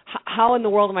 So how in the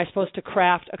world am I supposed to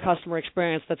craft a customer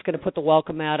experience that's going to put the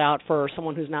welcome mat out for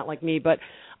someone who's not like me? But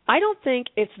I don't think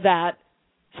it's that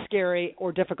scary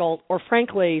or difficult or,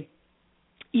 frankly,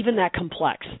 even that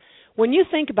complex. When you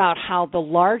think about how the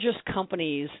largest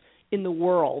companies in the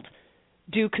world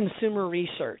do consumer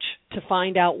research to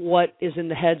find out what is in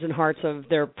the heads and hearts of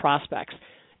their prospects,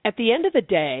 at the end of the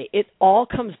day, it all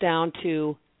comes down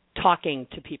to talking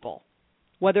to people,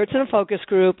 whether it's in a focus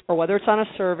group or whether it's on a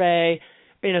survey,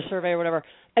 or whatever.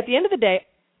 At the end of the day,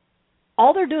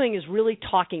 all they're doing is really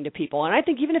talking to people. And I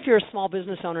think even if you're a small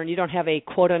business owner and you don't have a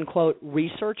quote-unquote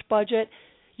research budget,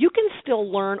 you can still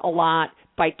learn a lot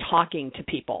by talking to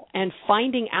people and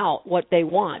finding out what they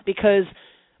want, because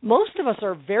most of us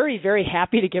are very, very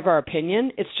happy to give our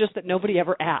opinion. It's just that nobody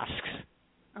ever asks.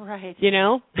 Right.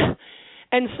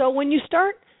 And so when you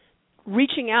start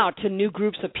reaching out to new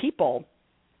groups of people,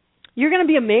 you're going to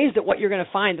be amazed at what you're going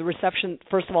to find. The reception,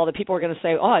 first of all, that people are going to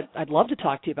say, oh, I'd love to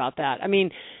talk to you about that.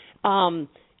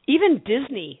 Even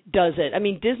Disney does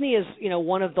it. Disney is,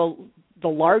 one of the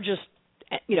largest,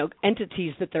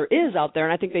 entities that there is out there,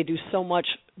 and I think they do so much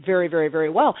very, very,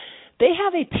 very well. They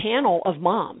have a panel of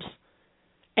moms.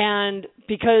 And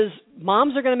because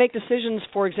moms are going to make decisions,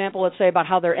 for example, let's say about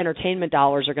how their entertainment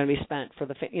dollars are going to be spent for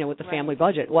the with the family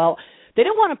budget. Well, they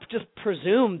didn't want to just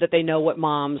presume that they know what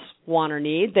moms want or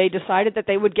need. They decided that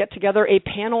they would get together a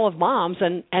panel of moms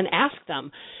and ask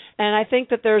them. And I think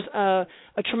that there's a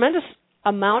tremendous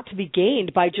amount to be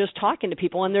gained by just talking to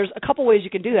people. And there's a couple ways you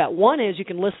can do that. One is you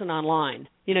can listen online.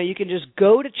 You can just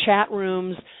go to chat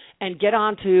rooms and get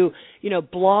onto,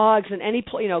 blogs and any,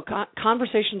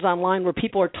 conversations online where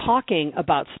people are talking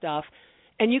about stuff,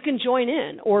 and you can join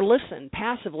in or listen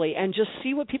passively and just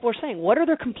see what people are saying. What are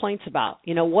their complaints about?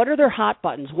 What are their hot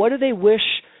buttons? What do they wish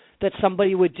that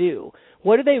somebody would do?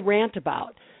 What do they rant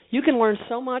about? You can learn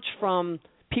so much from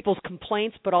people's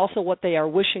complaints, but also what they are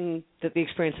wishing that the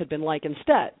experience had been like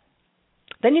instead.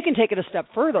 Then you can take it a step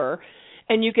further,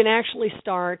 and you can actually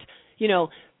start,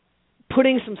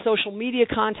 putting some social media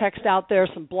context out there,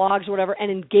 some blogs or whatever,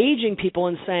 and engaging people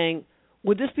and saying,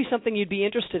 would this be something you'd be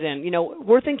interested in?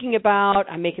 We're thinking about,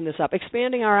 I'm making this up,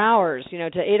 expanding our hours,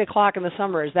 to 8 o'clock in the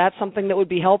summer. Is that something that would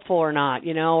be helpful or not?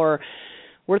 Or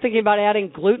we're thinking about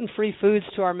adding gluten-free foods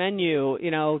to our menu.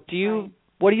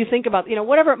 What do you think about,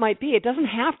 whatever it might be. It doesn't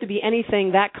have to be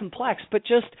anything that complex, but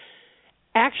just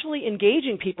actually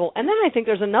engaging people. And then I think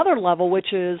there's another level,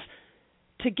 which is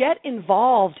to get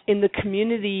involved in the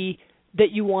community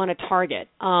that you want to target.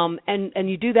 And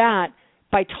you do that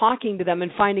by talking to them and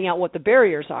finding out what the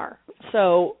barriers are.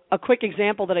 So a quick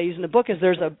example that I use in the book is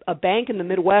there's a bank in the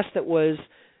Midwest that was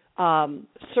that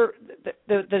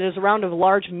is around a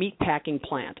large meatpacking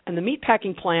plant. And the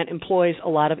meatpacking plant employs a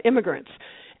lot of immigrants.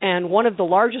 And one of the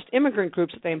largest immigrant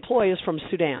groups that they employ is from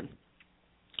Sudan.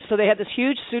 So they had this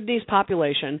huge Sudanese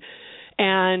population,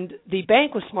 and the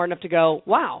bank was smart enough to go,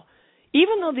 wow,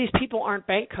 even though these people aren't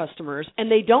bank customers and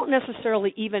they don't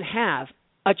necessarily even have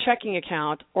a checking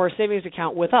account or a savings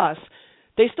account with us,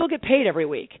 they still get paid every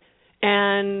week.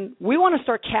 And we want to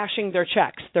start cashing their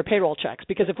checks, their payroll checks,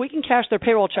 because if we can cash their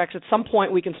payroll checks, at some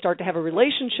point we can start to have a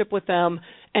relationship with them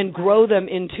and grow them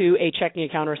into a checking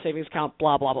account or a savings account,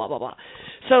 blah, blah, blah, blah, blah.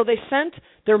 So they sent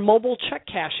their mobile check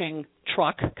cashing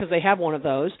truck, because they have one of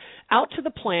those, out to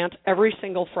the plant every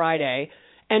single Friday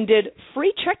and did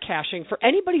free check cashing for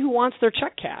anybody who wants their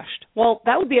check cashed. Well,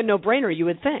 that would be a no-brainer, you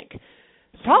would think.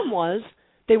 The problem was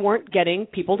they weren't getting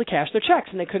people to cash their checks,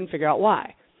 and they couldn't figure out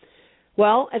why.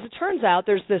 Well, as it turns out,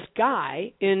 there's this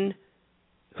guy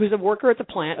who's a worker at the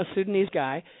plant, a Sudanese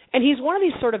guy, and he's one of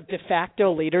these sort of de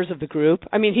facto leaders of the group.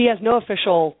 I mean, he has no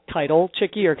official title,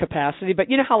 chicky, or capacity, but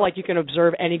you know how you can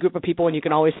observe any group of people and you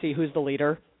can always see who's the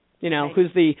leader, right.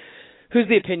 who's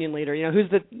the opinion leader, who's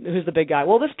the big guy.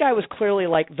 Well, this guy was clearly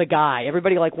the guy.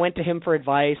 Everybody went to him for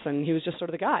advice, and he was just sort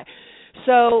of the guy.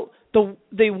 So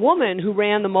the woman who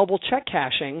ran the mobile check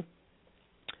cashing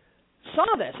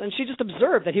saw this, and she just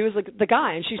observed that he was the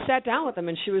guy, and she sat down with him,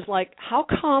 and she was like, how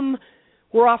come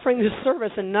we're offering this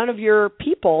service and none of your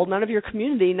people, none of your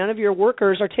community, none of your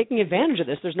workers are taking advantage of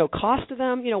this? There's no cost to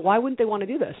them. Why wouldn't they want to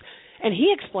do this? And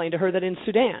he explained to her that in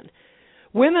Sudan,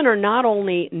 women are not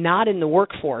only not in the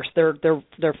workforce, they're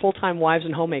full-time wives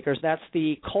and homemakers. That's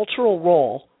the cultural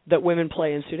role that women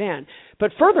play in Sudan.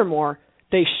 But furthermore,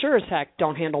 they sure as heck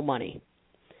don't handle money.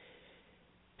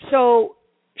 So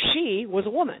she was a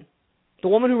woman. The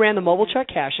woman who ran the mobile check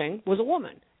cashing was a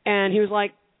woman. And he was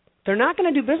like, they're not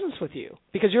going to do business with you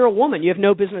because you're a woman. You have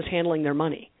no business handling their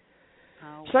money.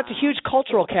 Oh, so that's a huge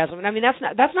cultural chasm. And I mean, that's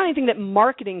not anything that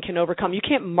marketing can overcome. You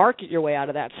can't market your way out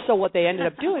of that. So what they ended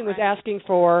up doing was asking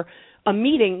for a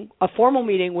meeting, a formal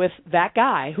meeting with that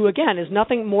guy, who, again, is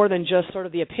nothing more than just sort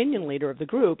of the opinion leader of the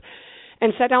group,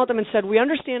 and sat down with them and said, we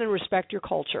understand and respect your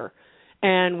culture,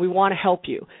 and we want to help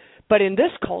you. But in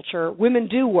this culture, women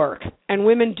do work, and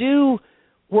women do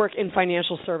work in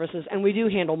financial services, and we do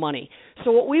handle money.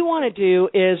 So what we want to do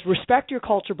is respect your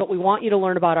culture, but we want you to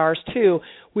learn about ours too.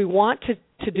 We want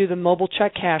to do the mobile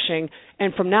check cashing,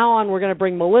 and from now on we're going to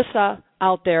bring Melissa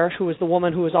out there, who is the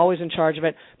woman who is always in charge of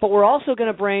it, but we're also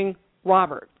going to bring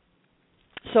Robert.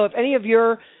 So if any of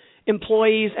your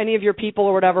employees, any of your people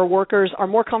or whatever, workers, are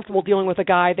more comfortable dealing with a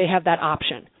guy, they have that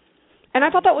option. And I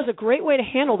thought that was a great way to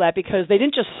handle that, because they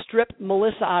didn't just strip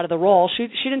Melissa out of the role. She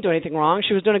didn't do anything wrong.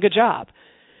 She was doing a good job.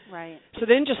 Right. So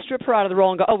they didn't just strip her out of the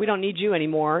role and go, oh, we don't need you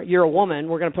anymore. You're a woman.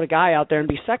 We're going to put a guy out there and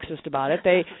be sexist about it.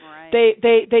 They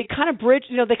kind of bridged,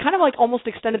 they kind of almost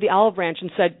extended the olive branch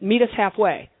and said, meet us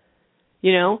halfway.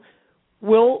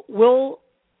 We'll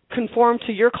conform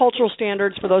to your cultural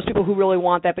standards for those people who really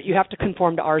want that, but you have to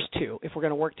conform to ours too if we're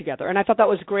going to work together. And I thought that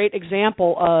was a great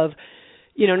example of,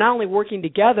 not only working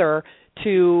together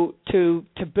to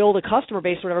build a customer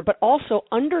base or whatever, but also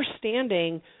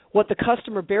understanding what the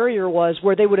customer barrier was,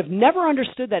 where they would have never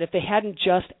understood that if they hadn't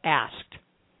just asked.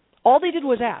 All they did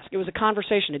was ask. It was a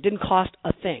conversation. It didn't cost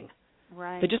a thing.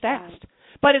 Right. They just asked. Right.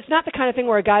 But it's not the kind of thing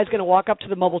where a guy's going to walk up to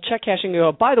the mobile check cash and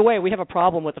go, by the way, we have a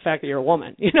problem with the fact that you're a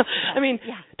woman. You know, I mean,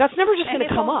 that's never just going to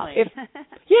come up.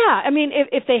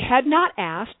 If they had not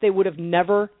asked, they would have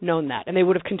never known that. And they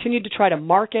would have continued to try to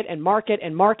market and market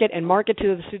and market and market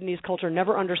to the Sudanese culture,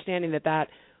 never understanding that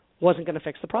wasn't going to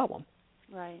fix the problem.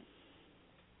 Right.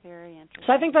 Very interesting.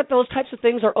 So I think that those types of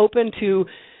things are open to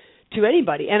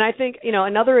anybody. And I think,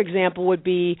 another example would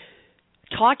be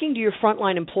talking to your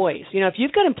frontline employees. If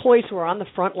you've got employees who are on the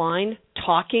front line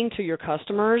talking to your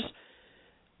customers,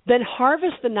 then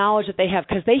harvest the knowledge that they have,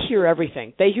 because they hear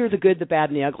everything. They hear the good, the bad,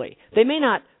 and the ugly. They may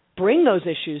not bring those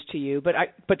issues to you, but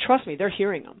trust me, they're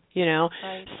hearing them,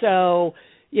 Right. So,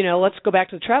 let's go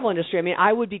back to the travel industry. I mean,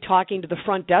 I would be talking to the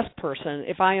front desk person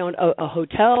if I owned a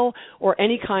hotel or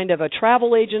any kind of a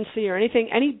travel agency or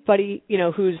anybody,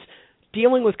 who's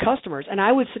dealing with customers, and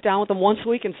I would sit down with them once a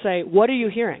week and say, what are you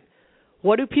hearing?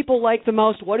 What do people like the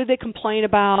most? What do they complain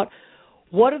about?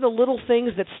 What are the little things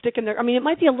that stick in there? I mean, it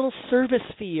might be a little service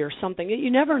fee or something.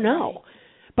 You never know. Right.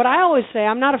 But I always say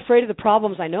I'm not afraid of the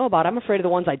problems I know about. I'm afraid of the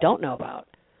ones I don't know about.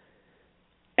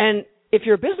 And if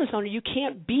you're a business owner, you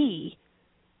can't be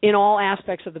in all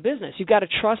aspects of the business. You've got to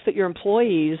trust that your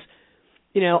employees,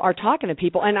 are talking to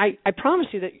people. And I promise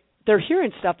you that they're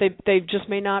hearing stuff. They just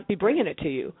may not be bringing it to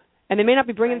you. And they may not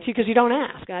be bringing it to you because you don't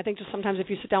ask. And I think just sometimes if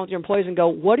you sit down with your employees and go,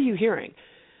 what are you hearing?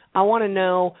 I want to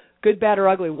know, good, bad, or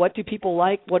ugly. What do people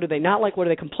like? What do they not like? What do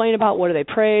they complain about? What do they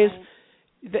praise?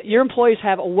 Right. Your employees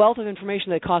have a wealth of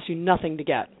information that costs you nothing to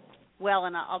get. Well,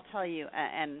 and I'll tell you,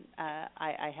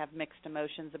 I have mixed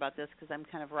emotions about this because I'm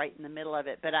kind of right in the middle of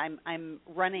it. But I'm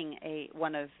running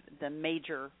one of the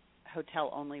major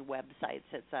hotel-only websites.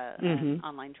 It's an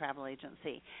online travel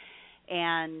agency.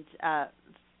 And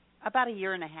about a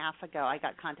year and a half ago, I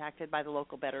got contacted by the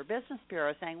local Better Business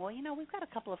Bureau saying, well, we've got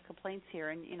a couple of complaints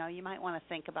here, and, you might want to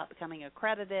think about becoming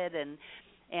accredited.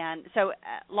 And so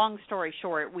long story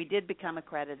short, we did become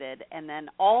accredited, and then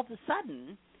all of a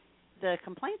sudden, the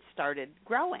complaints started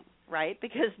growing, right?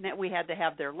 Because we had to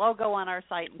have their logo on our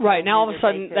site. Right. Now all of a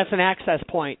sudden, that's an access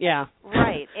point. Yeah.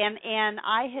 Right. And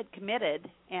I had committed,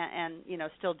 and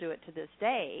still do it to this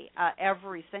day.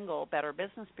 Every single Better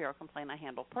Business Bureau complaint I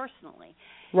handle personally.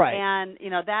 Right. And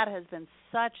that has been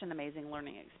such an amazing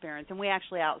learning experience. And we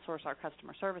actually outsource our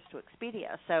customer service to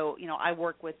Expedia. So I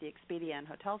work with the Expedia and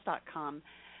Hotels.com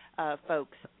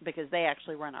folks because they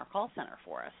actually run our call center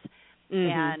for us.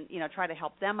 And try to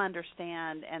help them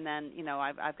understand, and then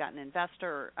I've got an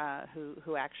investor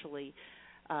who actually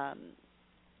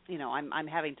I'm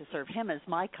having to serve him as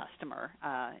my customer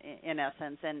in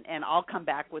essence, and I'll come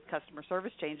back with customer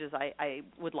service changes I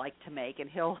would like to make, and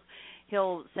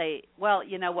he'll say, well,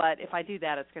 you know what, if I do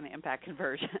that, it's going to impact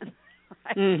conversion.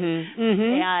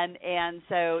 Right? And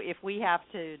so if we have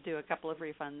to do a couple of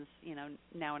refunds,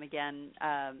 now and again,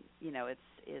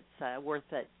 it's worth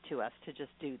it to us to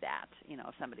just do that,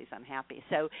 if somebody's unhappy.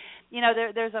 So,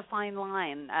 there's a fine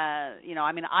line.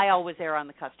 I always err on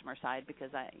the customer side because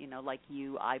like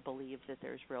you, I believe that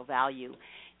there's real value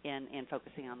in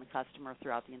focusing on the customer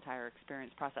throughout the entire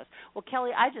experience process. Well,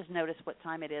 Kelly, I just noticed what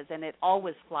time it is, and it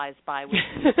always flies by with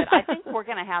me. But I think we're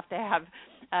going to have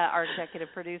our executive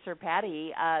producer,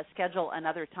 Patty, schedule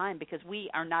another time because we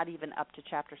are not even up to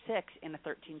Chapter 6 in a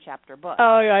 13-chapter book.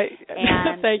 Oh, yeah.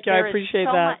 And thank you. I appreciate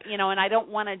that. And I don't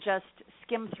want to just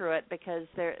skim through it because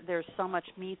there's so much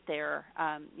meat there.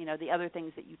 The other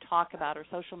things that you talk about are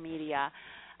social media,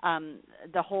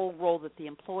 the whole role that the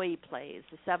employee plays,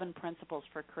 the 7 principles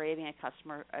for creating a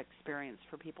customer experience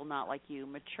for people not like you,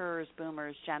 matures,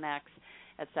 boomers, Gen X,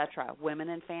 etc., women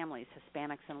and families,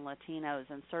 Hispanics and Latinos,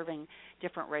 and serving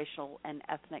different racial and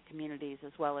ethnic communities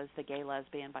as well as the gay,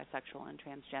 lesbian, bisexual, and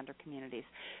transgender communities.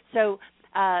 So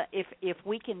if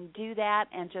we can do that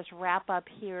and just wrap up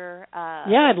here.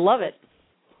 I'd love it.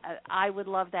 I would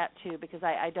love that, too, because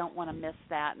I don't want to miss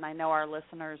that, and I know our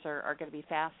listeners are going to be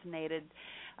fascinated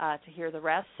to hear the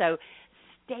rest. So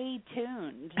stay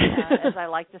tuned, as I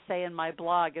like to say in my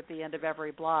blog at the end of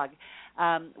every blog.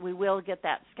 We will get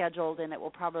that scheduled, and it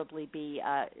will probably be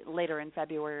later in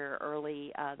February or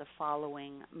early the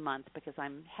following month because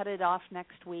I'm headed off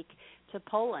next week to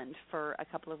Poland for a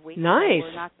couple of weeks. Nice.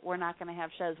 So we're not going to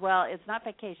have shows. Well, it's not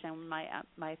vacation.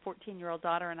 My 14-year-old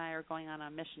daughter and I are going on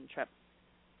a mission trip.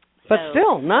 But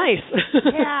still, nice.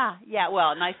 yeah.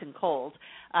 Well, nice and cold,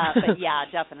 but yeah,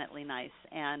 definitely nice.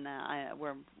 And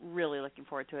we're really looking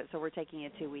forward to it. So we're taking a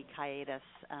 2-week hiatus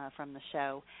from the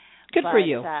show. Good for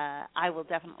you. I will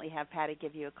definitely have Patty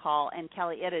give you a call. And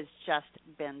Kelly, it has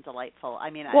just been delightful. I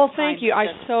mean, well, thank you. I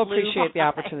so appreciate the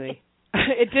opportunity.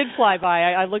 It did fly by.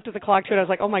 I looked at the clock, too, and I was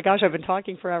like, oh, my gosh, I've been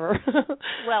talking forever.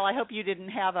 Well, I hope you didn't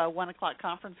have a 1 o'clock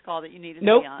conference call that you needed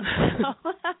nope. to be on.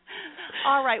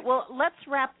 All right. Well, let's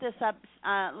wrap this up.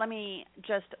 Let me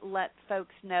just let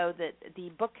folks know that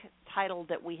the book title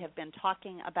that we have been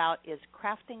talking about is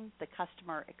Crafting the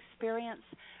Customer Experience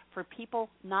for People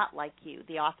Not Like You.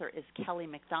 The author is Kelly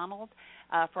McDonald.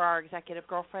 For our Executive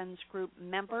Girlfriends Group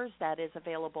members, that is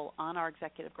available on our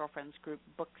Executive Girlfriends Group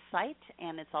book site,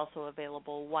 and it's also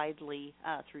available widely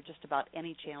through just about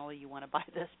any channel you want to buy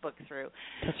this book through.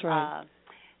 That's right.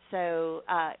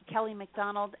 Kelly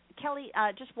McDonald. Kelly,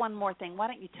 just one more thing. Why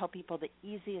don't you tell people the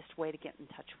easiest way to get in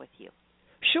touch with you?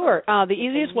 Sure. The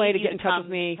easiest way to get in touch with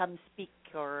me. Come speak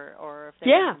or if they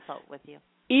want to consult with you.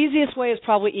 Easiest way is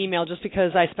probably email, just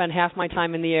because I spend half my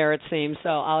time in the air, it seems. So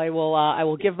I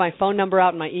will give my phone number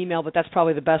out and my email, but that's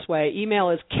probably the best way.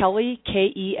 Email is Kelly,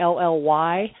 Kelly,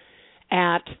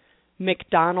 at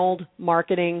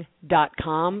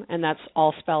McDonaldmarketing.com, and that's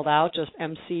all spelled out, just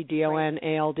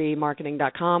McDonald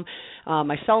marketing.com.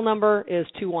 My cell number is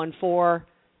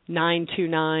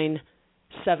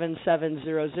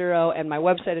 214-929-7700, and my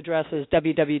website address is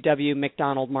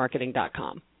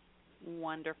www.mcdonaldmarketing.com.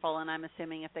 Wonderful, and I'm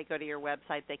assuming if they go to your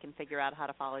website, they can figure out how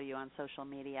to follow you on social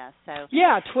media. So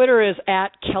yeah, Twitter is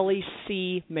at Kelly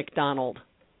C. McDonald.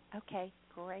 Okay,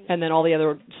 great. And then all the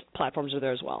other platforms are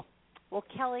there as well. Well,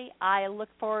 Kelly, I look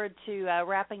forward to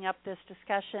wrapping up this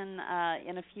discussion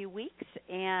in a few weeks.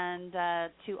 And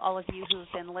to all of you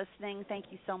who've been listening,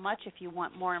 thank you so much. If you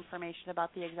want more information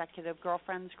about the Executive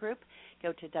Girlfriends Group,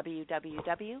 go to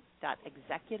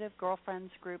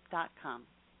www.executivegirlfriendsgroup.com.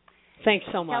 Thanks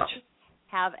so much. Kelly,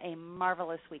 have a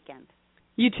marvelous weekend.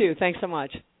 You too. Thanks so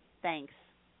much. Thanks.